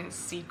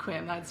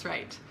 Sequin, that's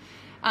right.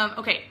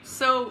 Okay,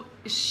 so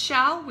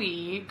shall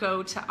we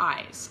go to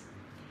eyes?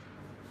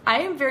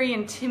 I am very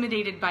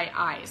intimidated by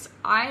eyes.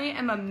 I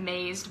am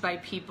amazed by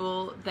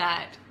people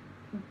that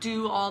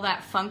do all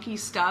that funky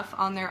stuff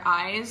on their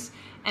eyes,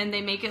 and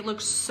they make it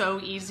look so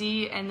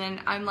easy, and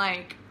then I'm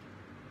like,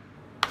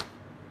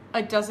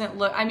 it doesn't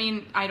look, I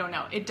mean, I don't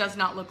know. It does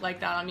not look like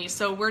that on me.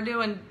 So we're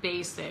doing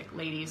basic,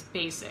 ladies,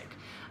 basic.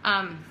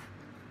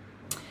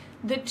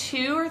 The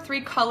 2 or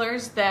 3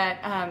 colors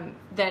that,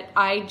 that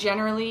I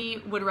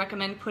generally would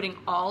recommend putting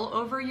all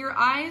over your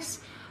eyes,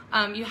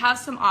 you have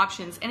some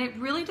options, and it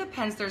really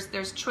depends.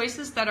 There's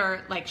choices that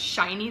are like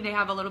shiny, they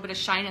have a little bit of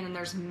shine, and then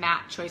there's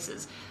matte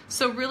choices.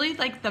 So really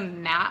like the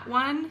matte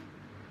one,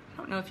 I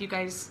don't know if you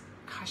guys,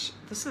 gosh,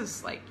 this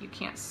is like, you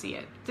can't see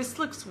it. This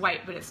looks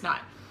white, but it's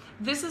not.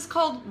 This is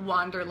called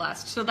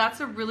Wanderlust. So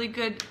that's a really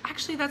good,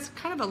 actually that's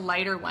kind of a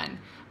lighter one.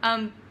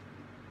 I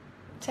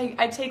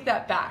take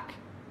that back.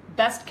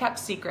 Best Kept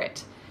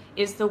Secret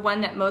is the one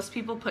that most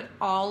people put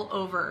all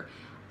over.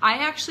 I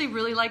actually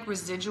really like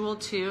Residual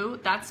too.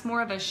 That's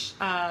more of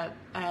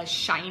a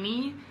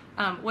shiny,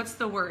 what's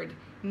the word?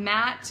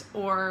 Matte,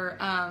 or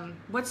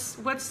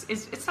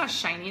it's not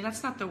shiny,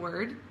 that's not the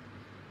word.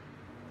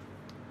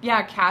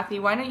 Yeah, Kathy,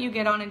 why don't you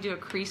get on and do a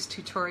crease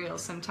tutorial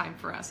sometime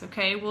for us,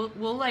 okay?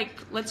 We'll like,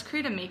 let's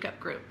create a makeup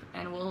group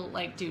and we'll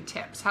like do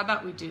tips. How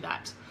about we do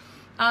that?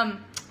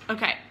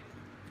 Okay,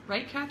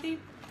 right, Kathy?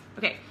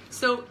 Okay,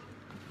 so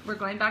we're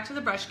going back to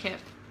the brush kit,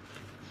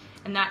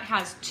 and that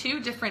has 2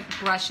 different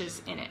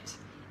brushes in it.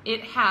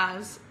 It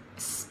has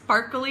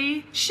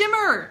sparkly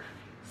shimmer.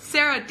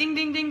 Sarah, ding,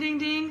 ding, ding, ding,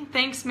 ding.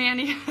 Thanks,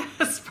 Mandy.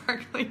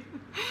 Sparkly.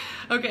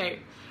 Okay,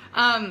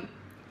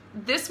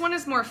 this one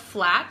is more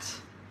flat,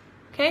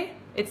 okay?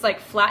 It's like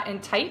flat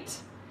and tight,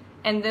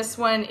 and this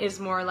one is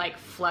more like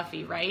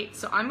fluffy, right?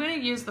 So I'm gonna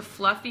use the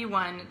fluffy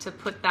one to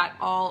put that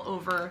all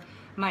over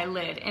my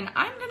lid, and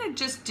I'm gonna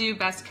just do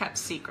Best Kept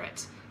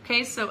Secret.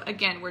 Okay, so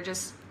again,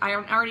 I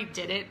already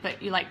did it,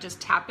 but you like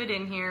just tap it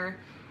in here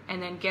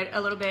and then get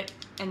a little bit,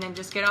 and then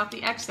just get off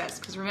the excess,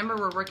 because remember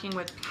we're working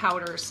with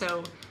powder,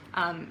 so,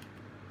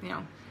 you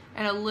know,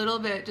 and a little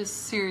bit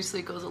just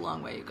seriously goes a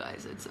long way, you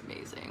guys. It's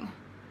amazing.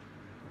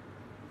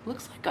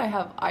 Looks like I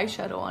have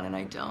eyeshadow on and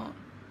I don't.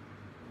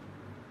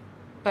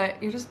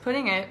 But you're just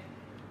putting it,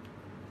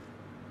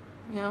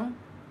 you know,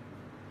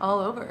 all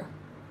over.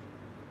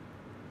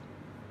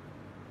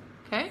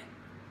 Okay?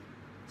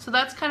 So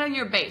that's kind of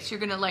your base. You're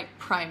gonna like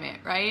prime it,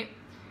 right?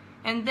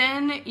 And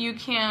then you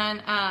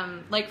can,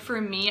 like for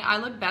me, I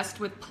look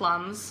best with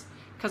plums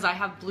because I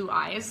have blue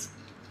eyes.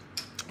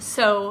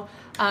 So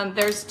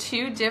there's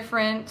 2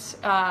 different,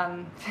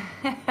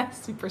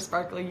 super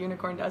sparkly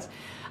unicorn does.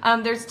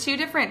 There's 2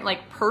 different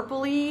like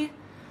purpley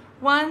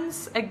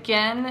ones.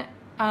 Again,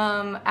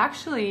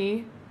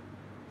 actually,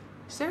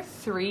 is there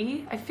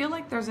 3? I feel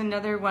like there's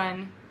another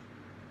one.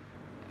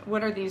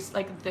 What are these?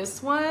 Like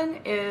this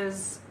one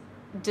is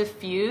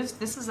diffused.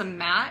 This is a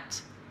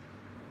matte,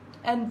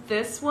 and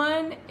this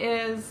one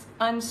is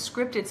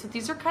unscripted. So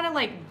these are kind of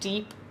like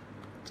deep,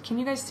 can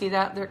you guys see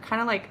that? They're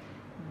kind of like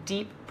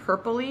deep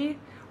purpley.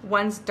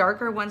 One's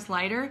darker, one's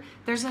lighter.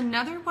 There's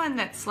another one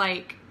that's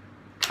like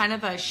kind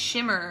of a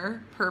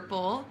shimmer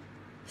purple.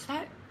 Is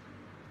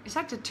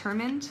that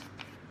Determined?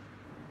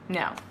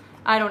 No,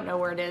 I don't know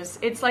where it is.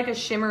 It's like a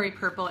shimmery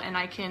purple, and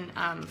I can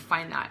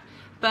find that.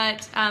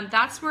 But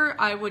that's where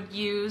I would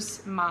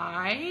use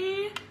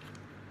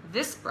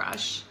this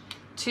brush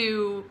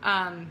to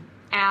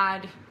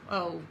add,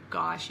 oh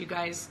gosh, you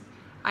guys,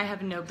 I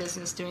have no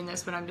business doing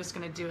this, but I'm just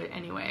gonna do it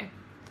anyway,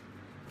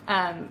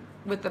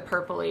 with the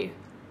purpley.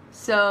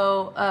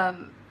 So,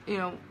 you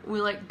know, we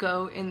like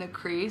go in the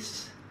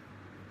crease.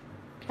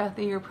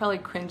 Kathy, you're probably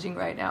cringing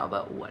right now,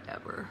 but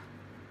whatever.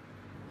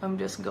 I'm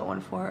just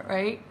going for it,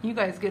 right? You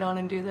guys get on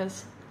and do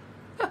this.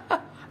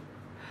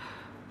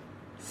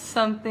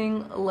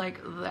 Something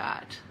like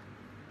that,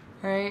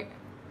 right?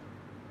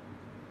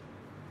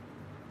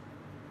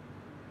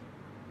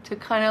 To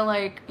kind of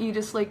like, you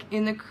just like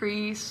in the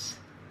crease.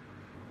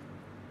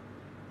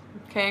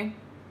 Okay,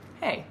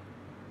 hey,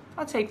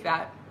 I'll take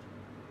that.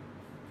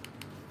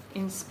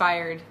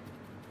 Inspired.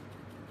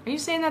 Are you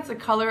saying that's a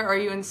color, or are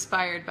you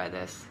inspired by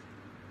this?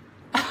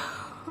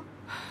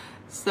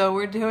 So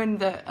we're doing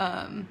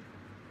the,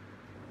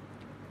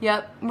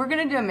 yep, we're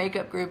gonna do a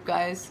makeup group,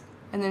 guys,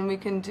 and then we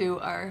can do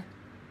our,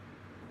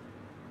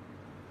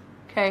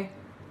 okay.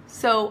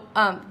 So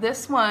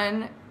this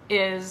one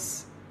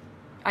is,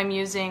 I'm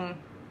using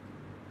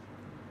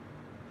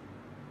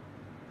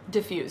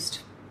diffused.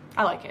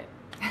 I like it.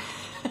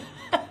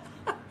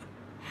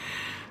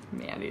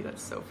 Mandy,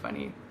 that's so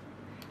funny.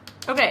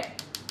 Okay,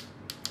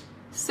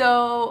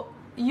 so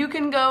you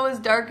can go as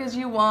dark as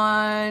you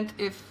want.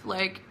 If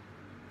like,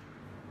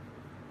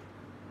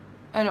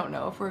 I don't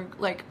know, if we're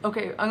like,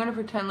 okay, I'm gonna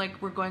pretend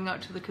like we're going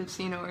out to the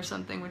casino or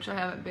something, which I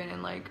haven't been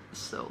in like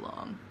so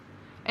long.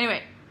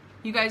 Anyway,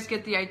 you guys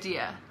get the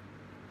idea,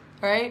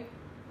 all right?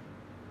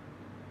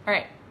 All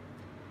right.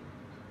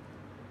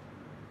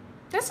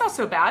 That's not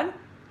so bad.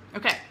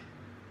 Okay.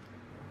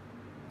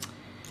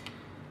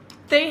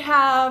 They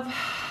have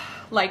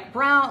like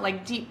brown,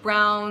 like deep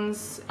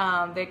browns.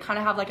 They kind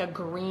of have like a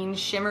green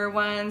shimmer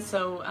one.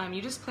 So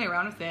you just play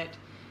around with it,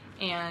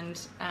 and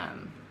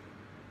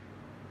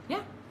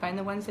yeah, find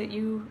the ones that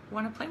you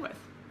want to play with.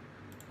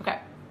 Okay.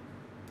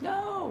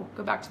 No,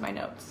 go back to my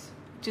notes.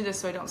 Do this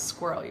so I don't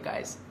squirrel, you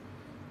guys.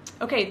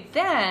 Okay,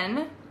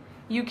 then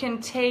you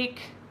can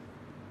take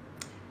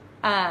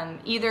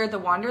either the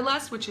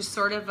Wanderlust, which is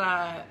sort of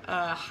a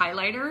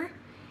highlighter,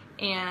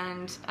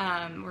 and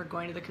we're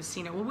going to the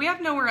casino. Well, we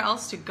have nowhere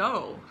else to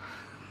go.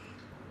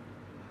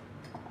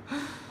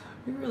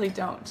 We really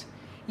don't.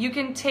 You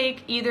can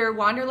take either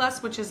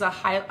Wanderlust, which is a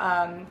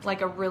high,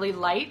 like a really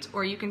light,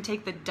 or you can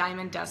take the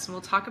Diamond Dust, and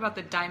we'll talk about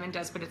the Diamond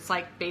Dust, but it's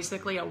like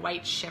basically a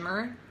white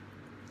shimmer.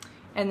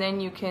 And then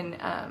you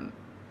can,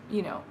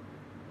 you know,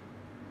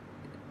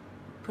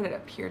 put it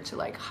up here to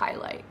like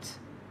highlight.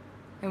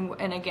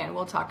 And again,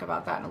 we'll talk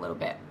about that in a little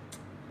bit.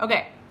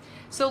 Okay,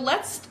 so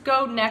let's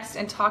go next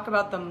and talk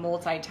about the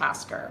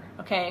multitasker,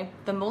 okay?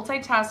 The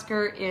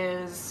multitasker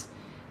is,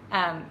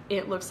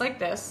 it looks like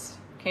this,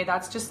 okay?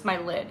 That's just my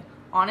lid.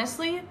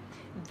 Honestly,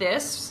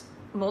 this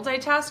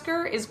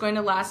multitasker is going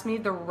to last me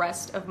the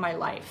rest of my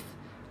life.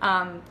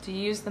 Do you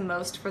use the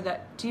most for the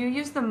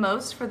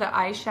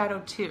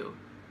eyeshadow too?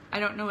 I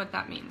don't know what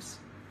that means.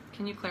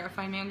 Can you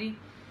clarify, Mandy?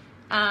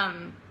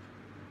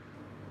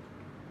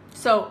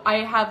 So I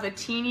have the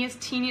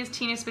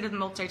teeniest bit of the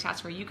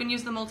multitasker. You can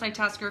use the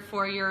multitasker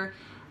for your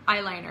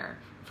eyeliner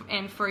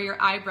and for your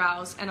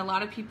eyebrows, and a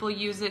lot of people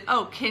use it.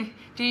 Oh,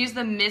 do you use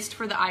the mist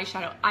for the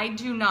eyeshadow? I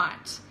do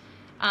not.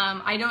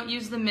 I don't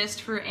use the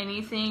mist for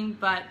anything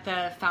but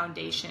the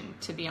foundation,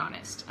 to be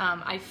honest.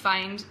 I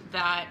find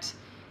that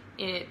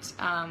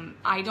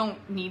I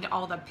don't need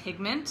all the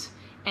pigment,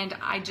 and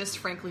I just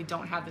frankly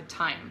don't have the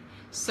time.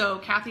 So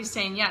Kathy's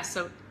saying yes,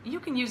 so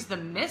you can use the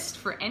mist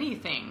for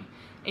anything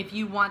if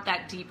you want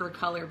that deeper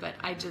color, but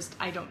I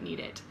don't need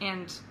it.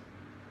 And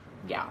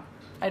yeah,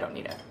 I don't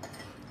need it.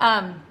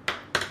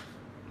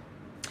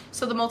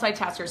 So the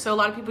multitasker, so a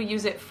lot of people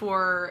use it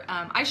for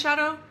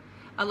eyeshadow,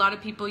 a lot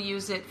of people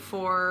use it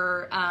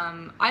for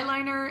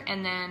eyeliner,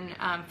 and then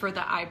for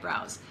the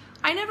eyebrows.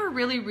 I never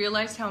really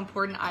realized how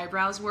important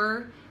eyebrows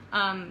were,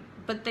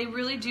 but they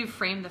really do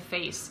frame the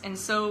face. And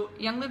so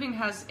Young Living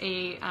has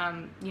a,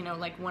 you know,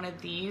 like one of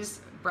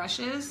these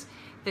brushes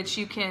that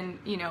you can,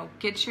 you know,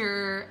 get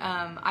your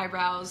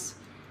eyebrows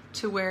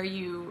to where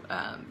you,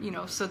 you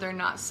know, so they're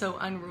not so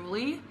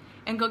unruly,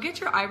 and go get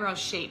your eyebrows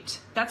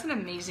shaped. That's an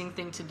amazing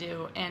thing to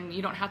do, and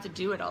you don't have to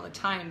do it all the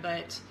time,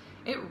 but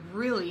it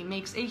really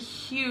makes a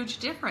huge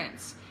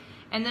difference.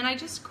 And then I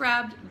just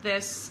grabbed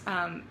this,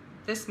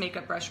 this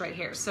makeup brush right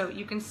here. So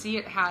you can see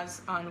it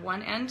has, on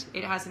one end,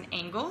 it has an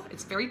angle.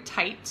 It's very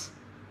tight,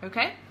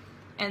 okay?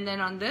 And then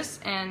on this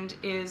end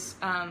is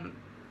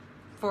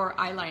for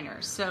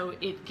eyeliner. So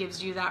it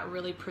gives you that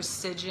really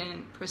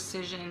precision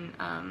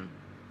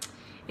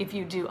if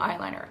you do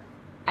eyeliner.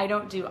 I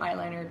don't do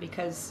eyeliner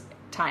because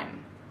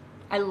time.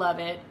 I love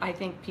it. I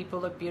think people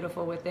look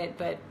beautiful with it,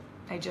 but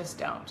I just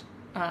don't.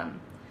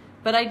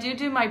 But I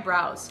do my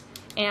brows,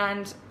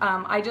 and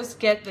I just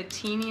get the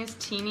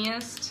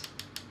teeniest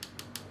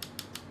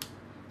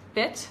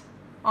bit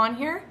on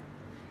here,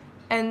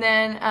 and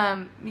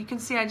then you can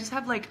see I just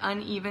have like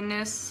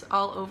unevenness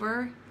all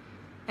over,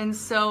 and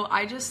so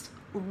I just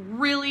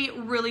really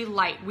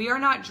light. We are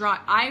not draw.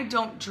 I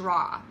don't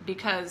draw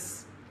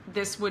because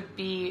this would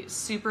be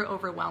super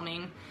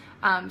overwhelming.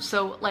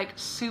 So like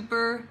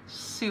super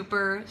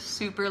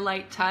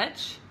light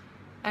touch,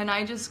 and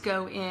I just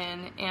go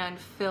in and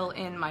fill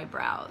in my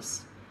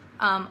brows.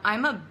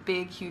 I'm a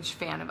huge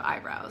fan of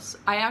eyebrows.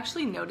 I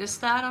actually noticed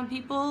that on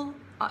people.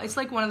 It's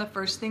like one of the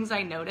first things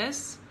I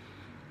notice.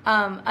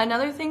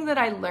 Another thing that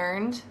I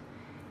learned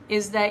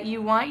is that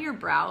you want your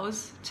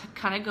brows to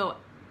kind of go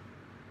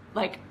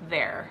like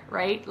there,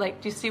 right?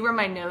 Like, do you see where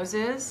my nose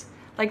is?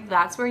 Like,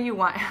 that's where you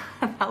want,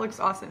 that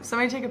looks awesome.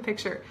 Somebody take a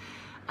picture.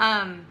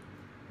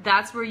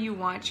 That's where you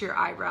want your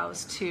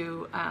eyebrows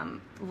to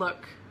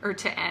look, or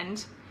to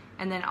end.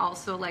 And then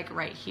also like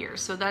right here.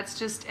 So that's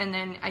just, and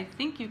then I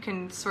think you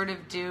can sort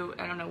of do,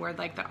 I don't know where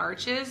like the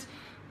arch is,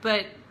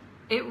 but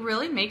it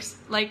really makes,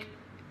 like,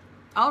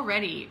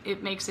 already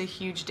it makes a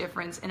huge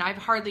difference, and I've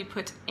hardly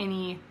put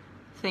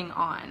anything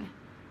on.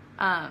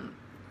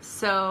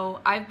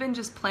 So I've been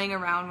just playing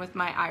around with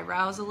my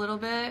eyebrows a little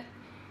bit,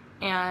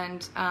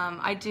 and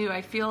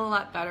I feel a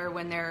lot better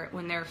when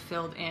they're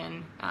filled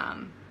in.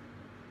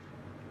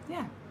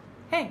 Yeah.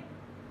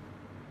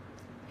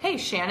 Hey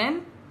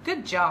Shannon,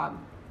 good job.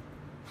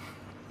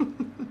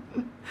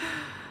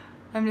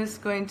 I'm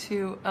just going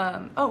to,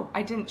 oh,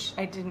 I didn't,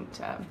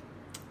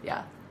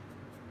 yeah.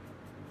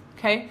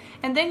 Okay,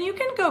 and then you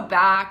can go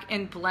back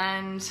and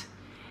blend,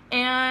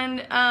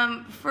 and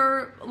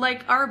for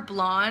like our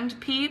blonde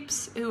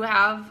peeps who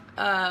have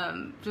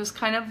just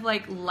kind of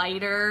like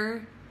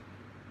lighter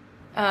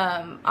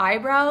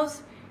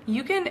eyebrows,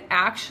 you can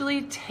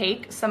actually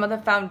take some of the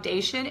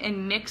foundation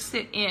and mix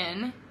it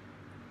in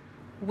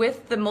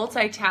with the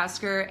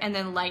multitasker and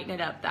then lighten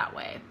it up that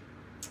way.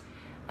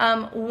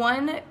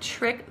 One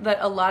trick that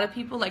a lot of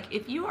people, like,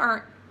 if you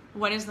are,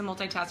 what is the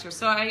multitasker?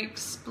 So I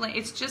explain,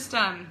 it's just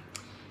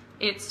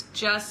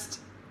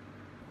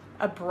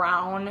a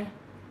brown,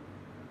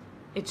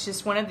 it's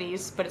just one of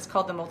these, but it's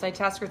called the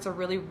multitasker. It's a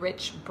really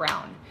rich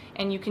brown,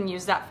 and you can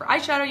use that for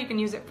eyeshadow, you can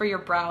use it for your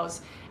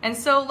brows. And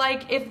so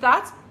like, if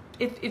that's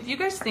if you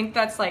guys think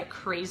that's like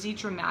crazy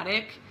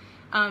dramatic,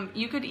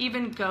 you could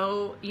even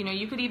go, you know,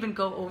 you could even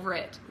go over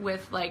it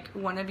with like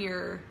one of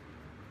your,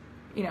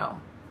 you know,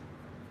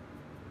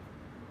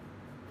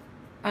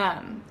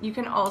 you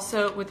can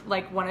also, with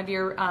like one of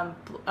your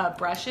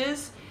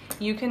brushes,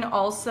 you can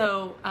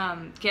also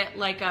get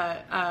like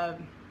a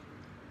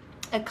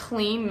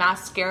clean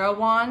mascara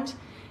wand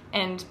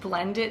and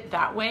blend it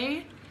that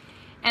way.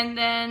 And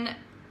then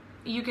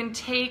you can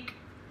take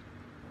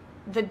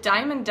the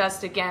diamond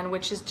dust again,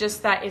 which is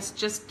just that, it's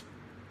just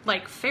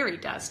like fairy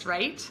dust,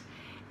 right?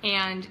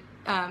 And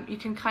you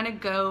can kind of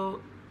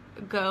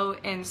go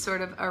and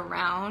sort of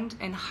around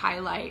and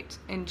highlight,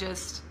 and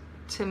just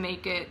to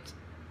make it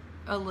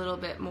a little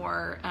bit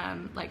more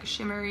like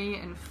shimmery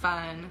and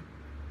fun.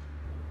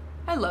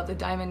 I love the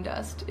diamond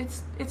dust.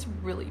 It's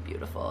really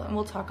beautiful, and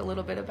we'll talk a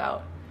little bit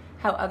about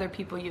how other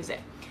people use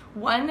it.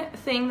 One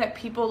thing that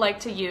people like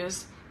to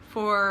use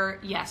for,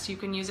 yes, you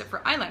can use it for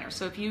eyeliner.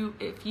 So if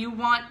you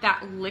want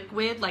that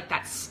liquid, like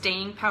that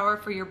staying power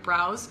for your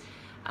brows,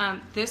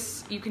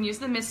 this, you can use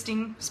the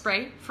misting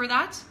spray for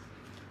that.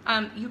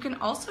 You can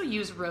also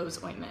use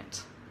rose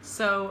ointment.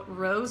 So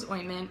rose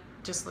ointment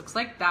just looks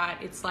like that.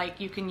 It's like,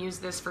 you can use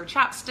this for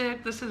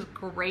chapstick. This is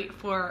great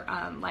for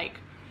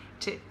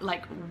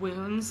like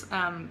wounds,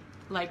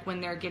 like when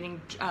they're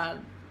getting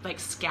like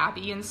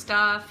scabby and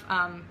stuff.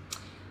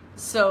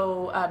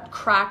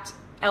 Cracked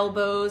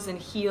elbows and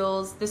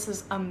heels. This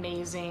is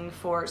amazing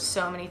for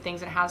so many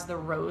things. It has the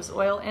rose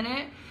oil in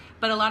it,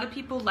 but a lot of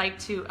people like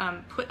to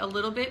put a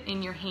little bit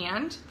in your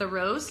hand, the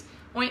rose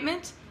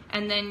ointment,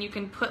 and then you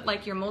can put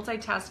like your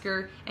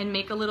multitasker and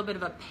make a little bit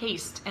of a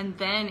paste, and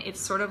then it's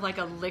sort of like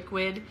a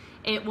liquid.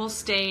 It will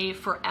stay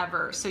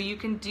forever. So you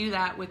can do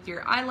that with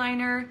your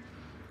eyeliner,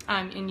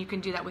 and you can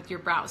do that with your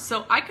brows.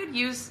 So I could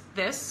use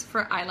this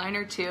for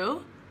eyeliner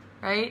too,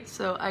 right?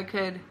 So I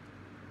could,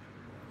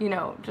 you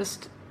know,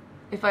 just,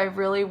 if I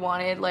really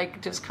wanted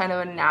like just kind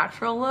of a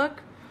natural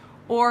look,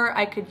 or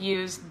I could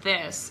use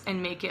this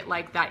and make it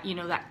like that, you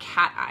know, that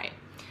cat eye.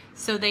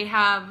 So they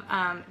have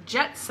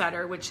Jet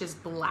Setter, which is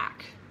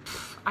black.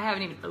 I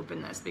haven't even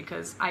opened this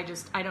because I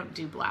don't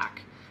do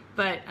black,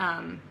 but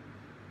I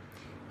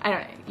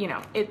don't, you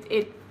know,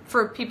 it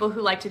for people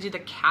who like to do the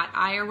cat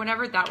eye or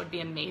whatever, that would be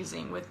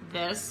amazing with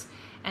this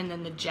and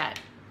then the Jet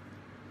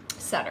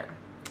Setter.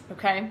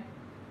 Okay,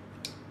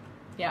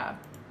 yeah,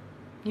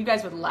 you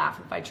guys would laugh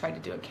if I tried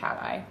to do a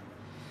cat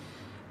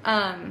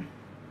eye,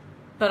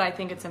 but I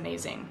think it's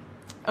amazing.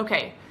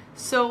 Okay,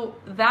 so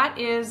that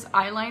is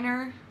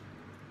eyeliner.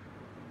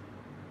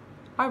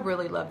 I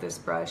really love this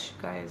brush,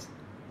 guys.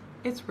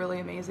 It's really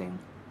amazing.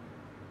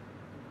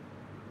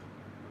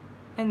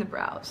 And the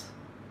brows.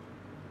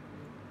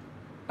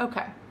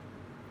 Okay.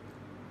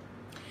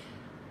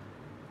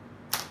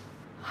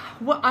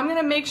 Well, I'm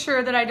gonna make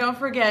sure that I don't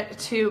forget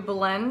to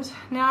blend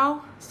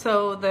now.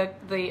 So the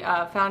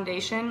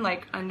foundation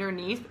like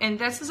underneath, and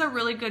this is a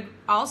really good,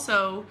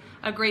 also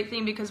a great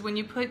thing, because when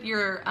you put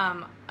your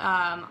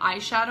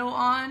eyeshadow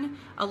on,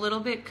 a little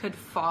bit could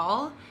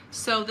fall.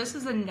 So this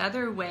is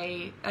another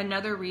way,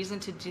 another reason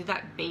to do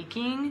that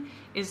baking,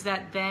 is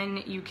that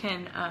then you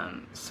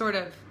can sort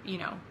of, you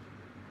know,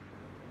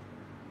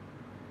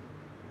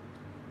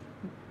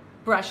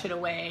 brush it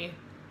away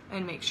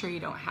and make sure you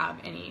don't have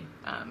any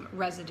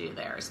residue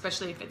there,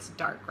 especially if it's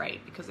dark, right?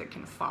 Because it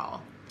can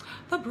fall.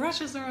 The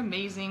brushes are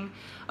amazing.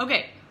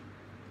 Okay,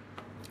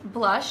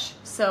 blush.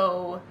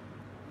 So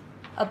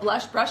a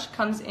blush brush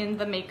comes in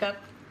the makeup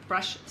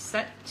brush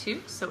set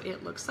too. So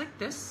it looks like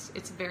this.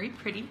 It's very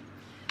pretty,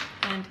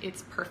 and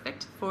it's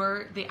perfect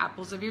for the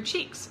apples of your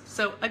cheeks.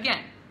 So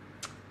again,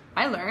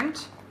 I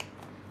learned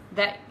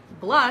that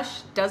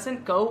blush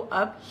doesn't go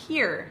up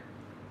here,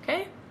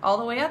 okay? All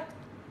the way up,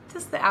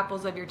 just the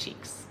apples of your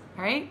cheeks,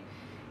 all right?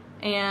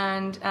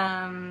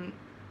 And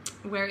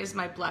where is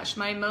my blush?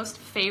 My most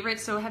favorite,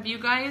 so have you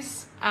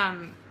guys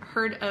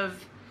heard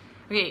of,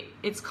 okay,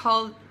 it's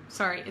called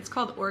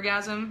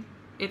Orgasm.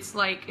 It's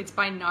like, it's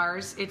by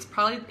NARS.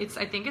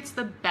 I think it's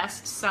the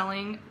best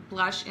selling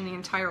blush in the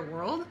entire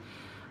world.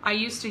 I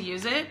used to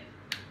use it.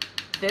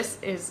 This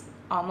is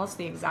almost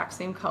the exact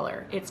same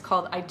color. It's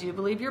called I Do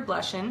Believe You're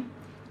Blushin'.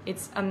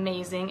 It's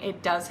amazing.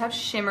 It does have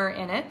shimmer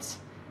in it,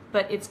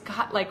 but it's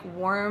got like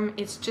warm,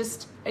 it's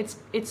just,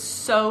 it's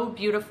so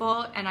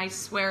beautiful, and I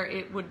swear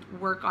it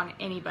would work on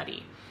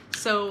anybody.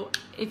 So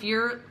if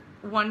you're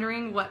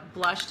wondering what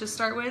blush to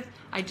start with,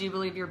 I Do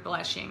Believe You're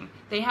Blushing.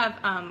 They have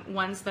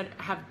ones that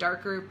have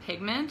darker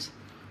pigment,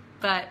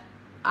 but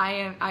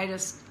I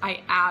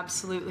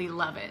absolutely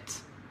love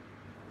it.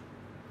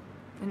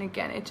 And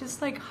again, it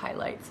just like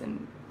highlights,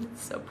 and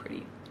it's so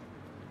pretty.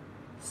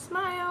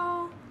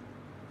 Smile.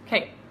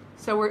 Okay,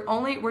 so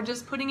we're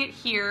just putting it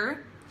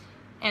here,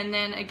 and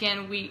then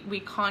again we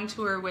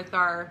contour with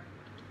our,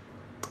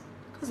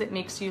 because it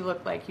makes you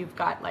look like you've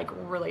got like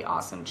really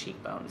awesome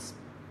cheekbones.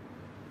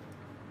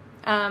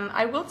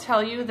 I will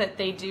tell you that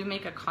they do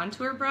make a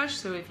contour brush,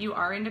 so if you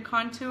are into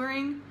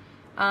contouring,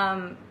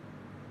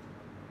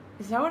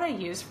 is that what I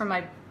use for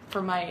my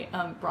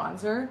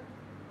bronzer?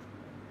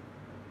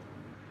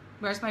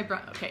 where's my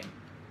okay.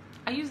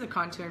 I use the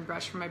contouring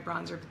brush for my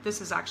bronzer, but this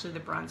is actually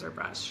the bronzer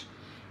brush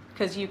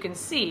because you can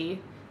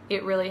see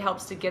it really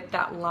helps to get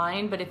that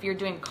line. But if you're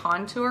doing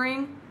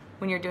contouring,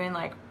 when you're doing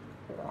like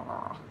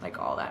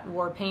all that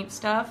war paint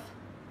stuff,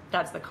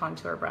 that's the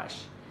contour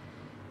brush.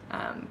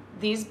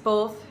 These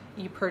both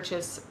you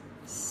purchase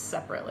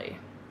separately,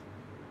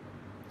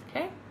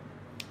 okay?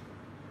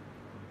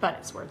 But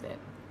it's worth it.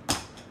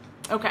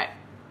 Okay,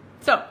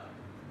 so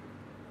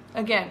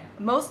again,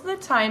 most of the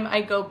time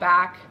I go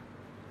back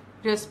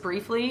just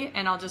briefly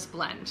and I'll just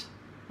blend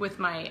with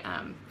my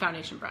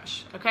foundation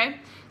brush, okay?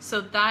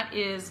 So that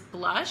is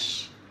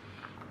blush,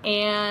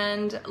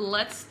 and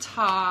let's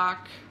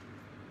talk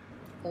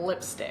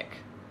lipstick.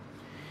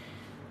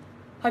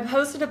 I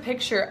posted a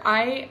picture.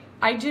 I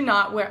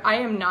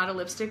am not a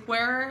lipstick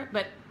wearer,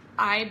 but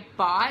I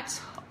bought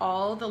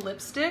all the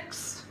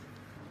lipsticks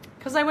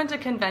because I went to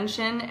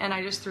convention and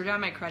I just threw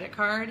down my credit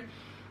card.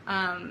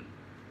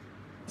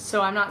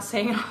 So I'm not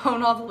saying I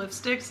own all the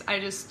lipsticks. I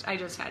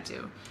just had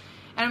to.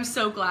 And I'm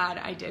so glad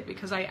I did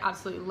because I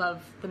absolutely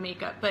love the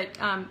makeup. But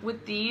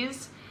with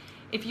these,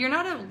 if you're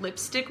not a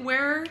lipstick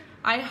wearer,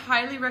 I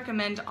highly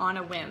recommend On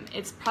a Whim.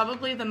 It's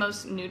probably the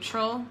most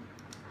neutral,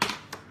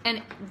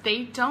 and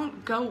they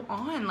don't go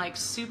on like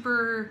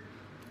super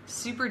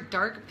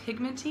dark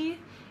pigmenty.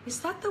 Is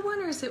that the one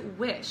or is it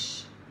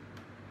Wish?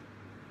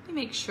 Let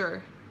me make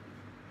sure.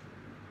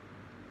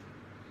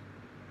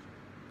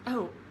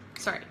 Oh,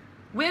 sorry.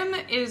 Whim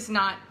is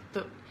not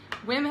the,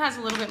 Whim has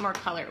a little bit more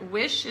color.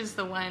 Wish is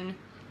the one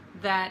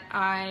that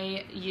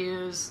I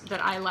use,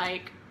 that I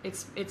like.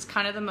 It's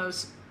kind of the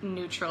most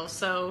neutral.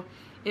 So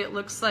it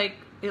looks like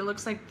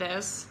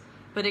this,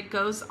 but it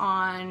goes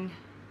on.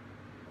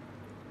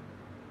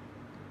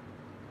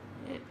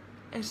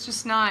 It's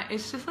just not,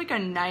 it's just like a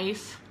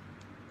nice,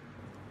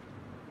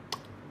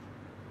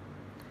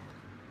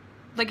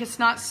 like it's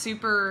not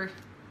super,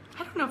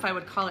 I don't know if I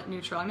would call it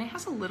neutral. I mean, it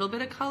has a little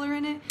bit of color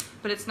in it,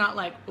 but it's not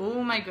like,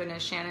 oh my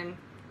goodness, Shannon,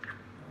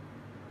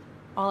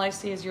 all I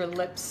see is your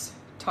lips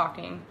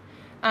talking.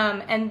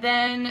 And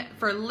then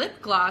for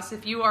lip gloss,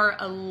 if you are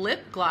a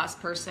lip gloss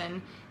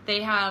person,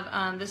 they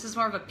have, this is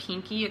more of a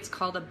pinky, it's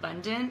called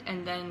Abundant,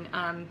 and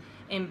then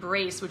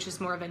Embrace, which is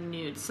more of a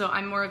nude. So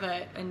I'm more of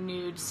a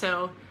nude,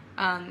 so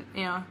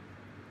you know,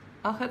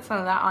 I'll put some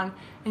of that on.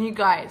 And you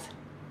guys,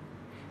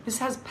 this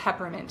has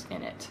peppermint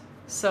in it,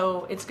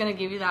 so it's gonna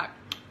give you that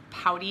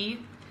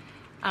pouty.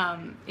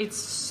 It's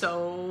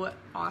so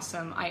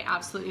awesome. I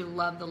absolutely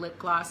love the lip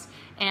gloss.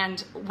 And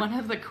one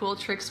of the cool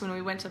tricks when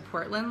we went to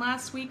Portland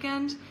last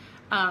weekend,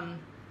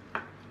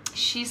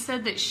 she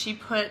said that she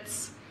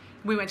puts,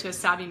 we went to a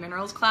Savvy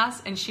Minerals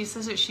class, and she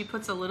says that she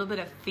puts a little bit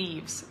of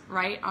Thieves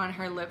right on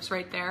her lips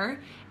right there,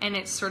 and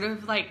it sort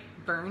of like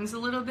burns a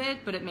little bit,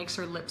 but it makes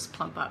her lips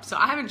plump up. So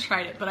I haven't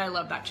tried it, but I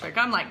love that trick.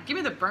 I'm like, give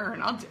me the burn.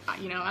 I'll do,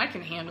 you know, I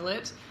can handle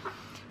it.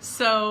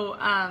 So,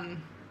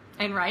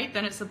 and right,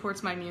 then it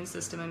supports my immune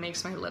system and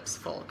makes my lips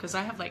full, because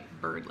I have like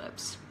bird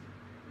lips.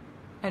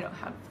 I don't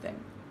have them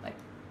like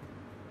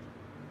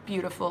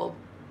beautiful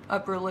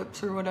upper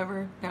lips or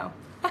whatever. No.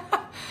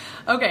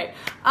 Okay.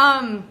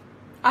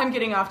 I'm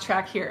getting off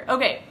track here.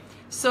 Okay.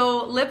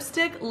 So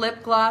lipstick,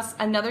 lip gloss,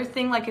 another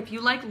thing, like if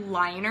you like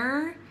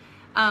liner,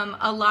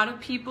 a lot of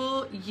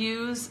people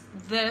use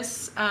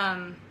this,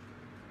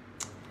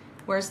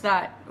 where's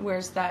that,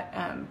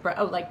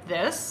 oh, like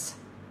this.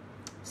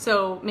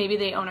 So maybe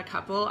they own a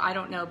couple, I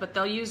don't know, but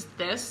they'll use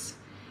this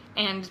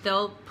and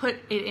they'll put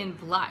it in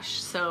blush.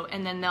 So,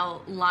 and then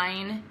they'll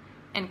line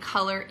and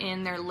color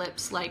in their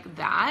lips like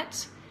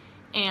that.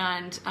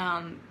 And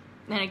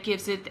then it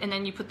gives it, and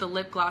then you put the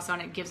lip gloss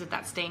on, it gives it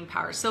that staying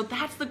power. So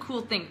that's the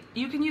cool thing.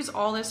 You can use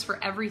all this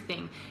for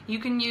everything. You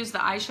can use the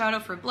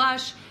eyeshadow for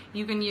blush.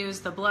 You can use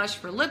the blush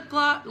for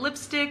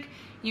lipstick.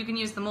 You can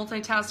use the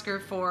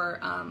multitasker for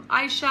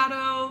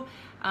eyeshadow.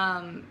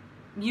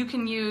 You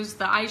can use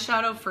the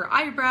eyeshadow for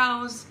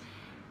eyebrows.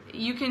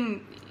 You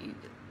can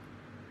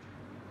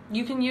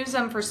use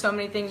them for so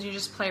many things. You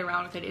just play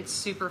around with it. It's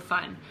super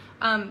fun.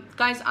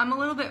 Guys, I'm a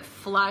little bit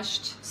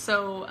flushed,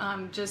 so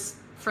just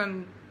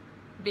from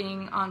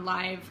being on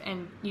live,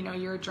 and you know,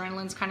 your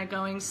adrenaline's kind of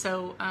going,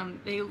 so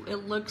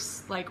it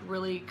looks like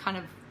really kind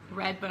of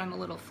red, but I'm a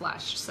little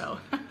flushed, so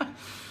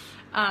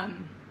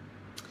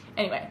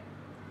anyway.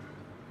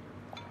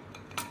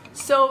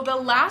 So the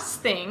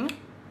last thing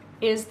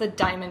is the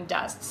Diamond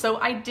Dust. So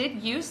I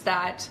did use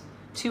that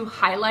to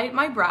highlight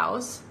my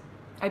brows.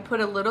 I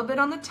put a little bit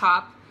on the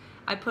top.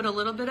 I put a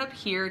little bit up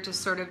here to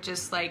sort of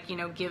just like, you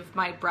know, give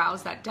my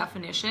brows that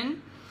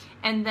definition.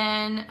 And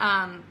then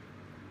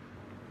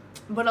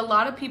what a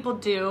lot of people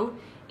do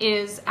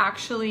is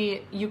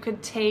actually, you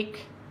could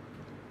take,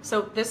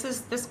 so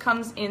this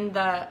comes in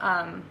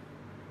the,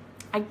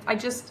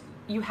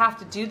 you have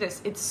to do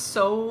this. It's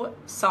so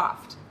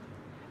soft.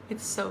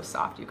 It's so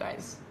soft, you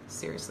guys.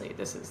 Seriously,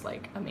 this is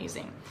like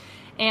amazing.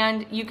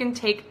 And you can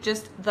take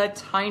just the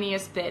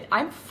tiniest bit.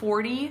 I'm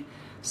 40,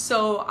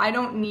 so I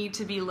don't need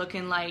to be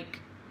looking like,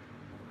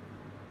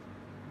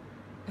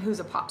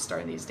 who's a pop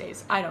star these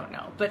days? I don't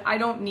know, but I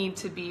don't need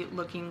to be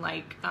looking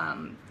like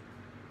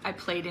I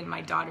played in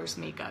my daughter's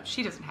makeup.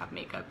 She doesn't have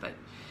makeup, but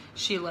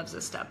she loves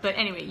this stuff. But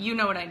anyway, you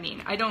know what I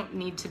mean. I don't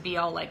need to be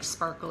all like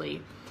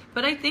sparkly,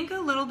 but I think a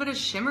little bit of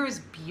shimmer is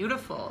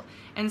beautiful.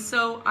 And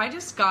so I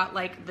just got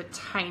like the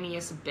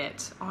tiniest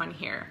bit on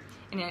here,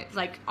 and it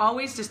like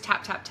always just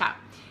tap, tap, tap.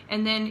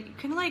 And then you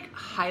can like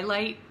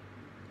highlight,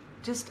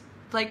 just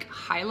like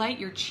highlight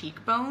your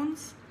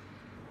cheekbones.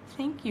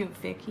 Thank you,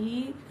 Vicky.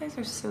 You guys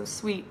are so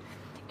sweet.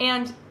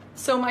 And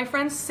so my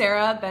friend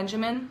Sarah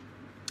Benjamin,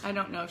 I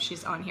don't know if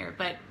she's on here,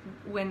 but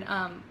when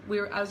I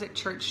was at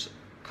church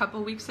a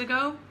couple weeks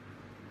ago,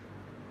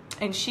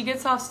 and she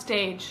gets off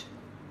stage,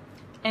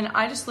 and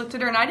I just looked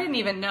at her, and I didn't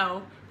even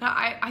know.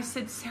 I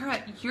said,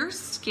 Sarah, your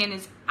skin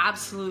is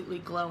absolutely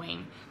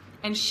glowing.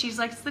 And she's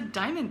like, it's the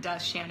diamond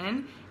dust,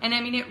 Shannon. And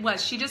I mean, it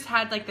was. She just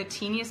had like the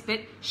teeniest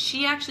bit.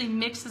 She actually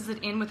mixes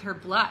it in with her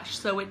blush,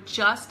 so it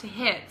just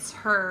hits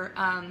her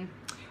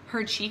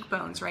her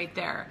cheekbones right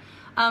there.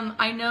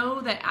 I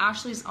know that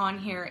Ashley's on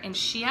here, and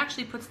she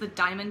actually puts the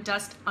diamond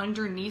dust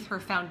underneath her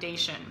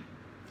foundation.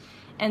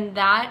 And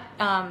that,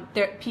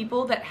 there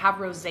people that have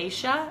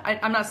rosacea,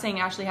 I'm not saying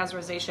Ashley has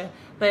rosacea,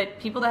 but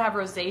people that have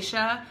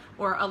rosacea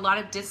or a lot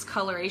of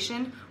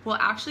discoloration will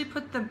actually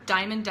put the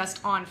diamond dust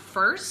on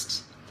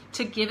first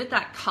to give it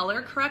that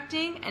color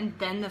correcting, and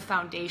then the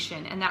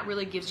foundation, and that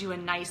really gives you a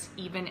nice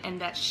even,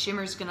 and that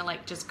shimmer's gonna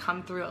like just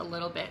come through a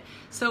little bit.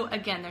 So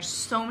again, there's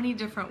so many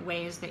different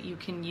ways that you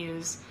can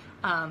use.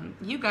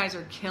 You guys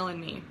are killing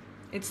me.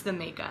 It's the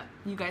makeup.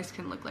 You guys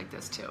can look like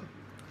this too.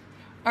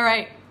 All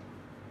right.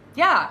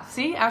 Yeah,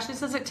 see, Ashley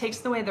says it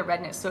takes away the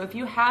redness. So if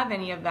you have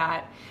any of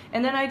that,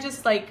 and then I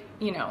just like,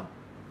 you know,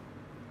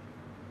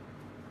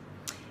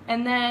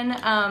 and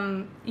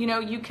then, you know,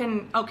 you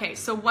can, okay,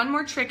 so one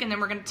more trick, and then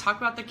we're going to talk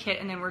about the kit,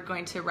 and then we're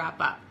going to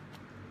wrap up.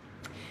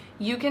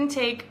 You can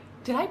take,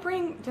 did I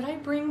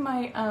bring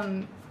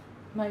my,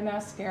 my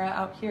mascara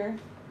out here?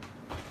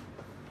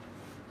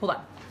 Hold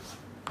on.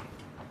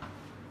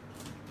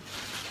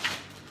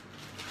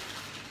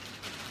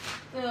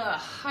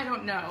 Ugh, I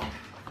don't know.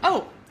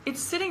 Oh, it's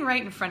sitting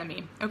right in front of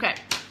me. Okay.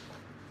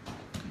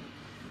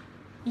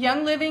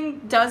 Young Living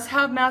does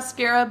have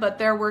mascara, but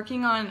they're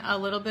working on a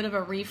little bit of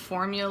a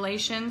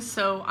reformulation.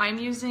 So I'm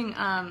using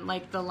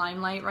like the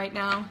Limelight right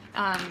now.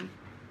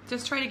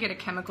 Just try to get a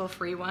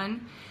chemical-free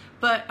one.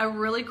 But a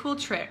really cool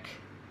trick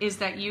is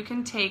that you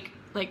can take,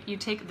 like, you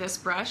take this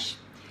brush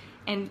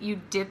and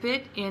you dip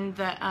it in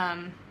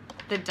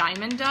the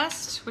diamond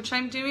dust, which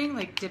I'm doing.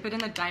 Like, dip it in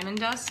the diamond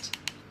dust,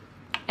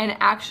 and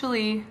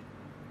actually,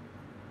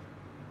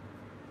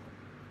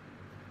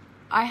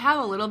 I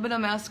have a little bit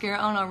of mascara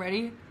on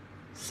already.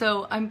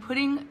 So I'm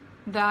putting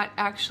that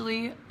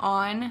actually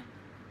on,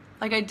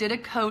 like I did a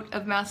coat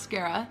of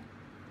mascara,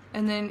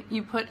 and then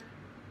you put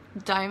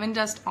diamond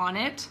dust on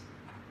it,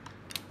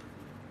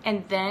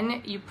 and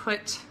then you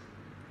put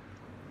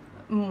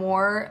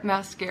more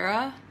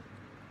mascara,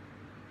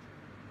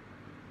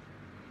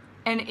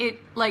 and it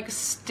like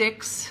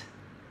sticks,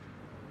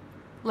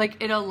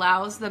 like it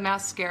allows the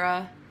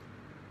mascara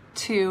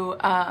to,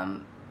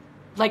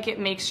 like it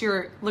makes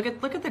your, look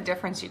at the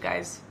difference, you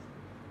guys.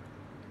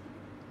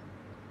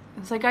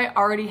 It's like I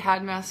already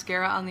had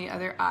mascara on the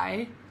other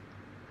eye,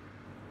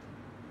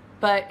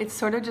 but it's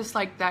sort of just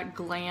like that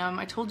glam.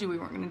 I told you we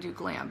weren't going to do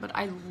glam, but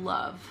I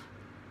love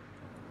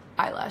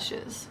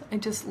eyelashes. I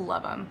just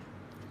love them.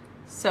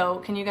 So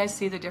can you guys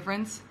see the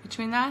difference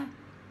between that?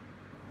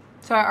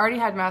 So I already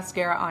had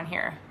mascara on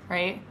here,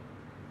 right?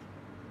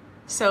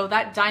 So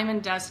that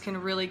diamond dust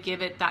can really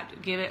give it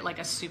like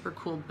a super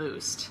cool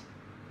boost.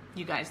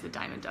 You guys, the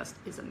diamond dust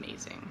is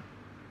amazing.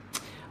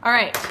 All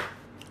right.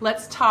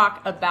 Let's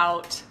talk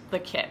about the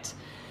kit.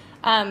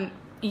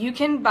 You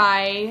can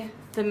buy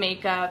the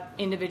makeup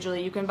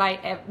individually. You can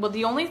buy, well,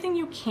 the only thing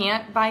you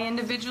can't buy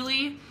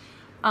individually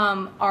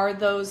are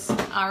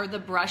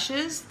the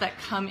brushes that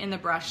come in the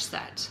brush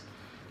set.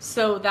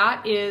 So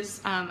that is,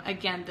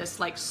 again, this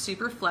like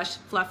super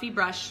fluffy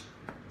brush.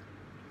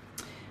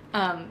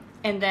 And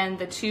then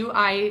the two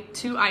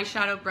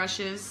eyeshadow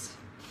brushes,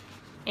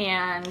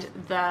 and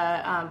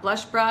the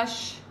blush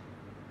brush,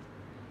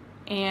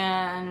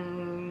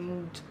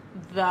 and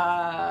the,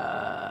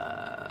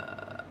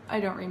 I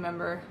don't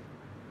remember,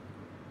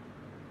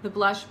 the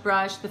blush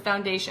brush, the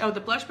foundation, oh, the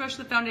blush brush,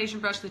 the foundation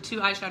brush, the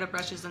two eyeshadow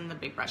brushes, and the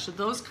big brush. So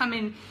those come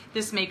in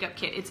this makeup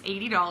kit. It's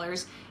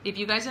 $80. If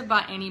you guys have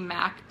bought any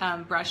MAC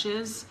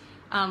brushes,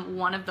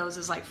 one of those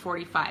is like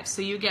 $45.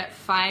 So you get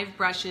 5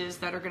 brushes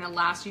that are gonna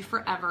last you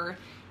forever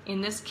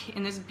in this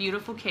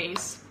beautiful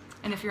case.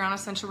 And if you're on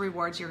Essential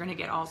Rewards, you're gonna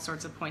get all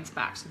sorts of points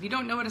back. So if you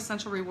don't know what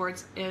Essential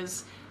Rewards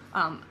is,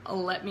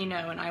 let me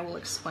know and I will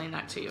explain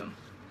that to you.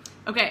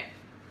 Okay,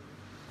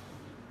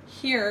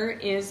 here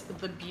is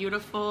the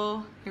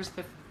beautiful,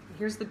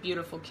 here's the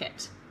beautiful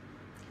kit.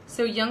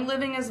 So Young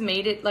Living has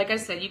made it, like I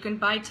said, you can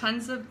buy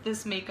tons of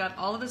this makeup,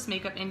 all of this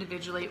makeup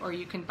individually, or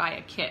you can buy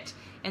a kit.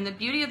 And the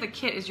beauty of the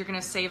kit is you're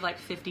gonna save like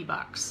 50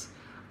 bucks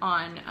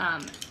on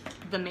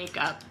the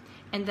makeup.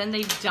 and then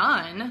they've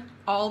done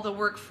all the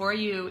work for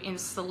you in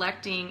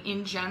selecting,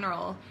 in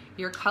general,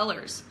 your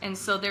colors. And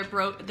so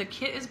the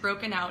kit is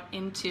broken out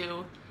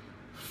into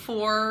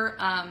four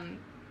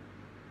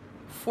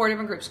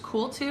different groups: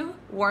 cool 2,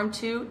 warm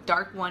 2,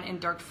 dark 1, and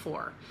dark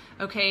 4.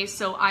 Okay,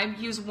 so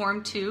I've used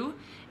warm 2,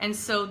 and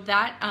so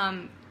that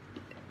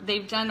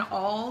they've done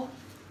all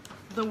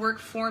the work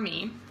for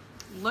me.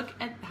 Look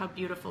at how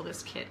beautiful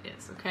this kit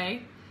is,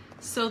 okay?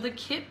 So the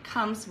kit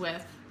comes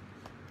with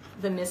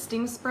the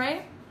misting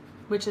spray,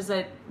 which is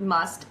a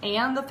must,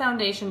 and the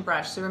foundation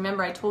brush. So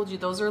remember, I told you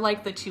those are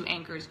like the 2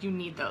 anchors. You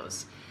need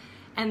those.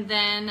 And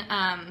then,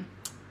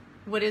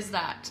 what is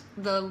that?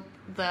 The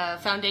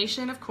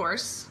foundation, of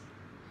course.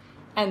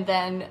 And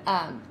then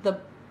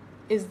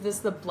is this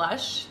the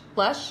blush,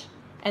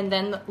 and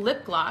then the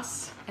lip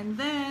gloss. And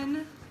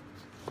then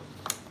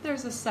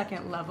there's a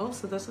second level.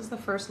 So this is the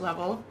first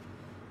level.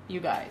 You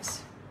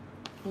guys,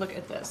 look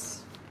at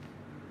this.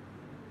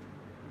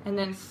 And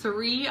then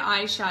 3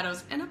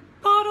 eyeshadows and a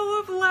bottle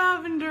of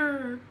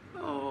lavender.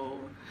 Oh,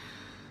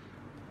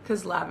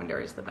 because lavender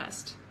is the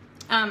best.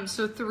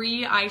 So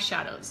 3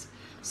 eyeshadows.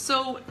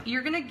 So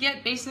you're gonna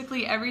get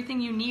basically everything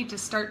you need to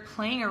start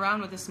playing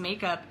around with this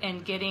makeup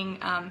and getting,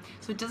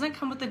 so it doesn't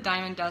come with the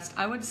diamond dust.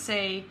 I would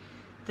say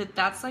that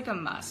that's like a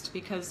must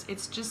because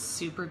it's just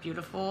super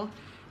beautiful.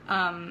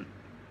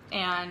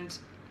 And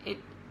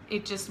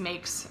it just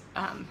makes,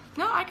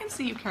 no, I can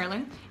see you,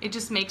 Carolyn. It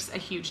just makes a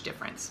huge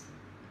difference.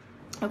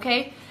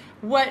 Okay,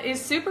 what is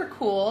super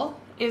cool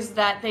is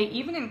that they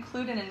even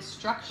include an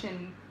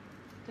instruction,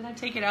 did I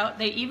take it out?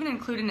 They even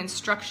include an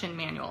instruction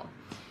manual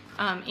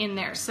in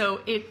there.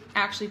 So it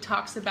actually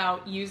talks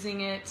about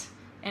using it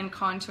and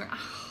contouring.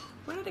 Oh,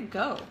 where did it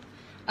go?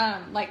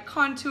 Like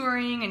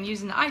contouring and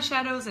using the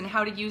eyeshadows and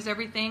how to use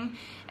everything.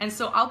 And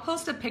so I'll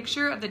post a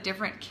picture of the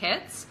different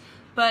kits,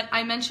 but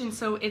I mentioned,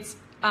 so it's,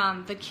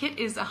 the kit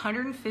is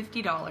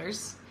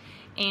 $150.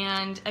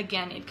 And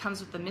again, it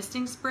comes with the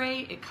misting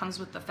spray, it comes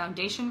with the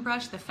foundation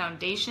brush, the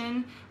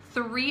foundation,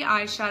 3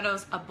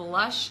 eyeshadows, a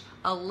blush,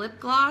 a lip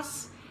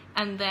gloss,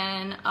 and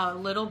then a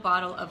little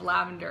bottle of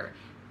lavender.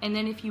 And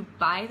then if you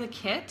buy the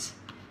kit,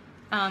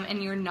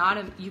 and you're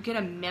not you get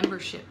a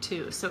membership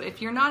too. So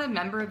if you're not a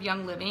member of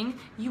Young Living,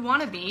 you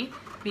want to be,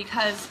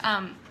 because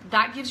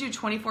that gives you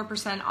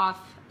 24%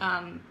 off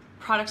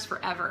products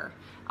forever.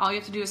 All you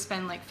have to do is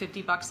spend like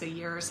 $50 a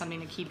year or something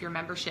to keep your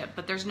membership,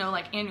 but there's no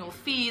like annual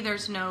fee,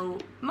 there's no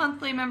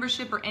monthly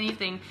membership or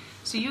anything.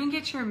 So you can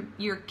get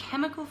your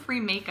chemical-free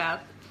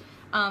makeup,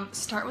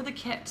 start with a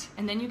kit,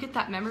 and then you get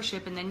that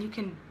membership, and then you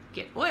can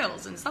get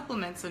oils and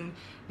supplements and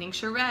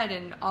Ningxia Red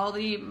and all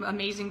the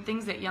amazing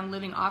things that Young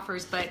Living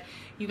offers. But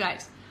you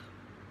guys,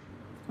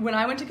 when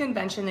I went to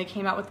convention, they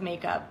came out with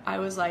makeup. I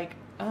was like,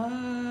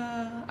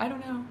 I don't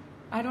know.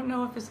 I don't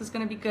know if this is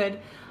gonna be good.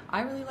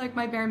 I really like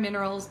my Bare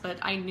Minerals, but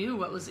I knew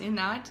what was in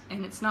that,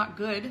 and it's not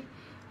good.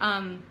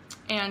 And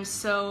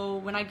so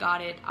when I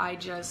got it, I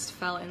just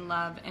fell in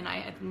love, and I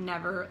have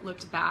never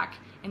looked back.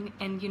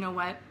 And you know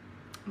what?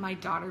 My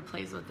daughter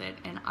plays with it,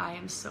 and I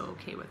am so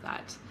okay with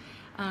that.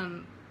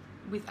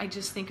 I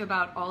just think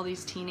about all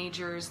these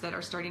teenagers that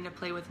are starting to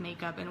play with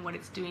makeup and what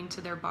it's doing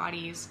to their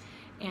bodies,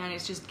 and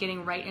it's just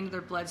getting right into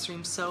their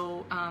bloodstream.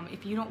 So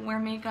if you don't wear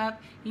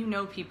makeup, you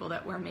know people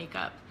that wear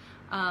makeup.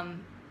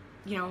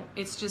 You know,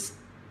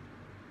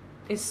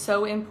 it's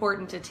so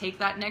important to take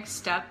that next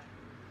step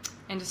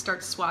and to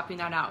start swapping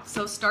that out.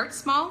 So start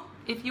small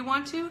if you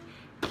want to.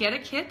 Get a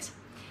kit.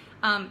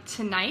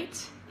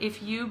 Tonight,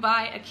 if you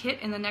buy a kit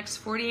in the next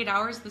 48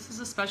 hours, this is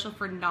a special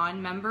for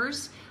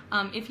non-members.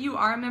 If you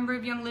are a member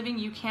of Young Living,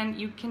 you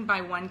can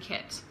buy 1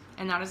 kit,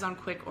 and that is on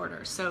quick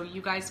order. So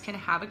you guys can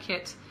have a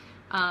kit.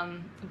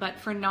 But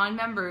for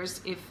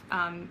non-members, if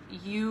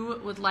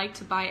you would like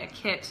to buy a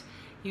kit,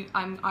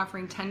 I'm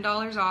offering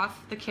 $10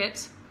 off the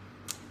kit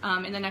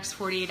in the next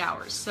 48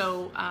 hours.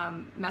 So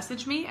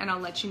message me and I'll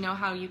let you know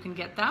how you can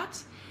get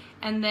that.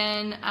 And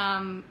then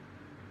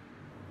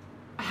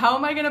how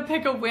am I gonna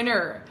pick a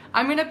winner?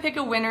 I'm gonna pick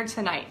a winner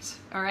tonight,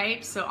 all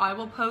right? So I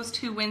will post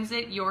who wins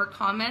it. Your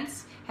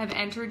comments have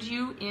entered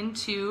you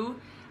into,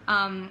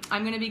 I'm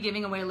gonna be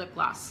giving away lip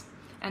gloss,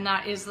 and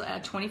that is a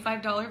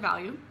 $25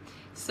 value.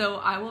 So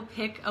I will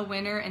pick a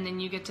winner, and then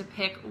you get to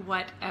pick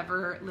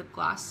whatever lip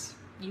gloss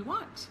you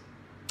want.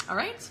 All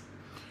right?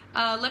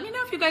 Let me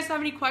know if you guys have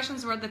any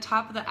questions. We're at the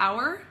top of the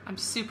hour. I'm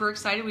super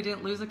excited we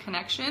didn't lose a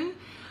connection.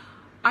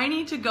 I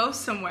need to go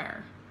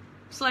somewhere.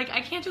 So like,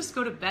 I can't just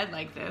go to bed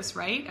like this,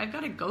 right? I've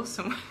got to go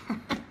somewhere.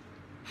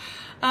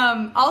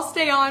 I'll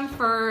stay on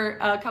for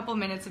a couple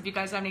minutes if you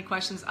guys have any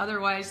questions.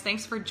 Otherwise,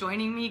 thanks for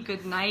joining me.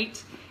 Good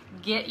night.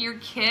 Get your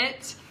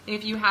kit.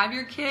 If you have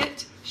your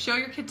kit, show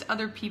your kit to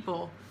other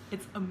people.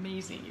 It's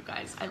amazing, you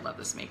guys. I love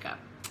this makeup.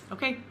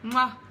 Okay,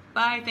 mwah.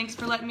 Bye. Thanks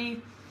for letting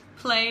me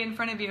play in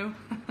front of you.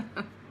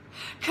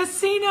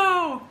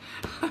 Casino!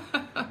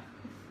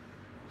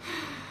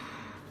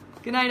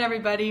 Good night,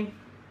 everybody.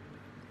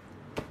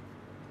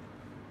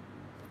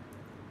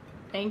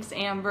 Thanks,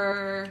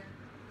 Amber.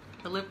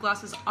 The lip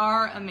glosses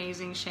are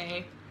amazing,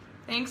 Shay.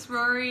 Thanks,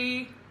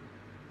 Rory.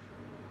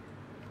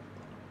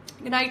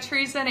 Good night,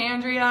 Teresa and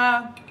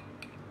Andrea.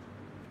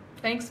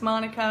 Thanks,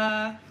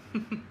 Monica.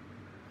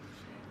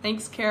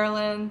 Thanks,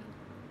 Carolyn.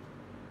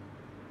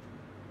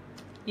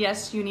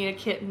 Yes, you need a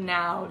kitten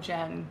now,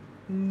 Jen.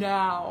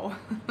 Now.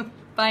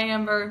 Bye,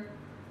 Amber.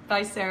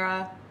 Bye,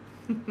 Sarah.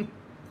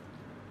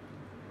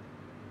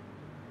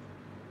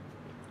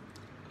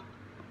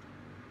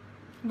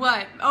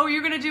 What? Oh,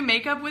 you're gonna do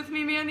makeup with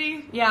me,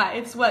 Mandy? Yeah,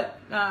 it's what,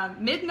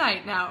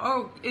 midnight now.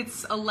 Oh,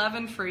 it's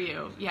 11 for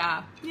you.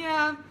 Yeah.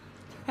 Yeah.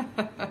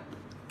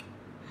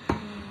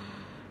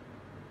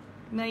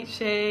 Night,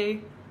 Shay.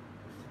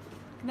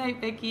 Good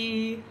night,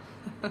 Vicky.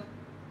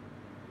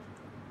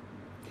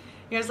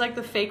 You guys like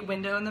the fake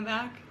window in the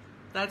back?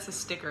 That's a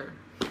sticker.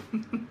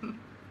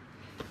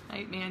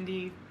 Night,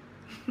 Mandy.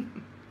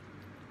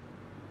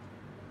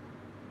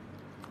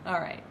 All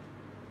right.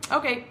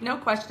 Okay, no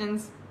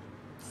questions.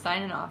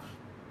 Signing off.